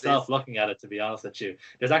surprised myself looking at it, to be honest with you.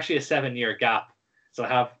 There's actually a 7-year gap. So I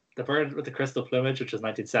have The Bird with the Crystal Plumage, which is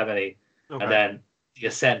 1970, okay, and then The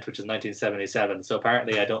Ascent, which is 1977. So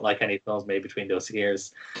apparently I don't like any films made between those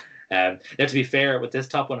years. Now, to be fair, with this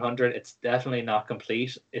top 100, it's definitely not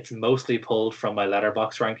complete. It's mostly pulled from my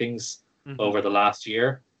Letterboxd rankings over the last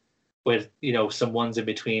year, with some ones in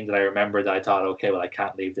between that I remember that I thought, okay, well, I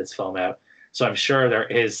can't leave this film out. So I'm sure there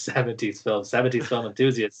is 70s film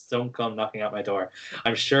enthusiasts, don't come knocking at my door.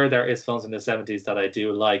 I'm sure there is films in the 70s that I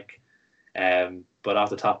do like, but off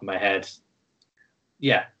the top of my head,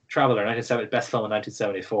 yeah, Traveller, best film in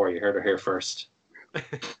 1974. You heard it here first.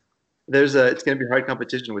 It's going to be hard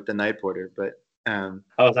competition with The Night Porter, but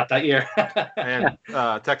is that year? And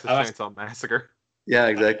Texas Chainsaw Massacre. Yeah,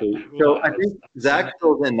 exactly. So I think Zach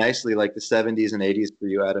fills in nicely like the 70s and 80s for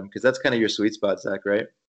you, Adam, because that's kind of your sweet spot, Zach, right?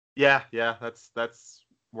 Yeah, that's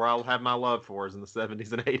where I'll have my love for, is in the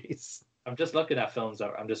 70s and 80s. I'm just looking at films.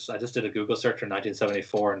 I just did a Google search for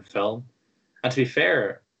 1974 in film, and to be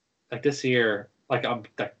fair, like this year, like I'm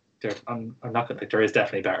not gonna, like, there is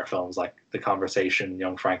definitely better films like The Conversation,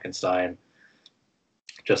 Young Frankenstein.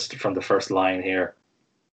 Just from the first line here,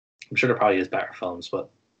 I'm sure there probably is better films, but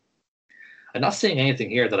I'm not seeing anything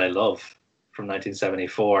here that I love from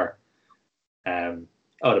 1974.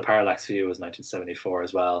 The Parallax View was 1974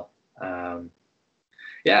 as well.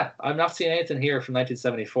 Yeah, I'm not seeing anything here from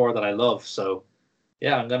 1974 that I love. So,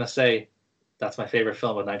 yeah, I'm going to say that's my favorite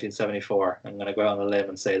film of 1974. I'm going to go out on a limb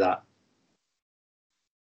and say that.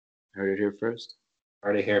 Heard it here first.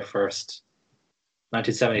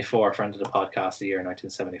 1974, friend of the podcast, the year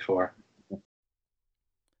 1974.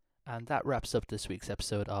 And that wraps up this week's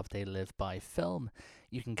episode of They Live by Film.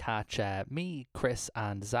 You can catch me, Chris,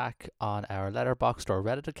 and Zach on our Letterboxd or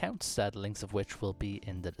Reddit accounts, the links of which will be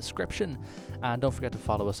in the description. And don't forget to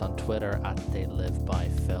follow us on Twitter at They Live by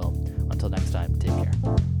Film.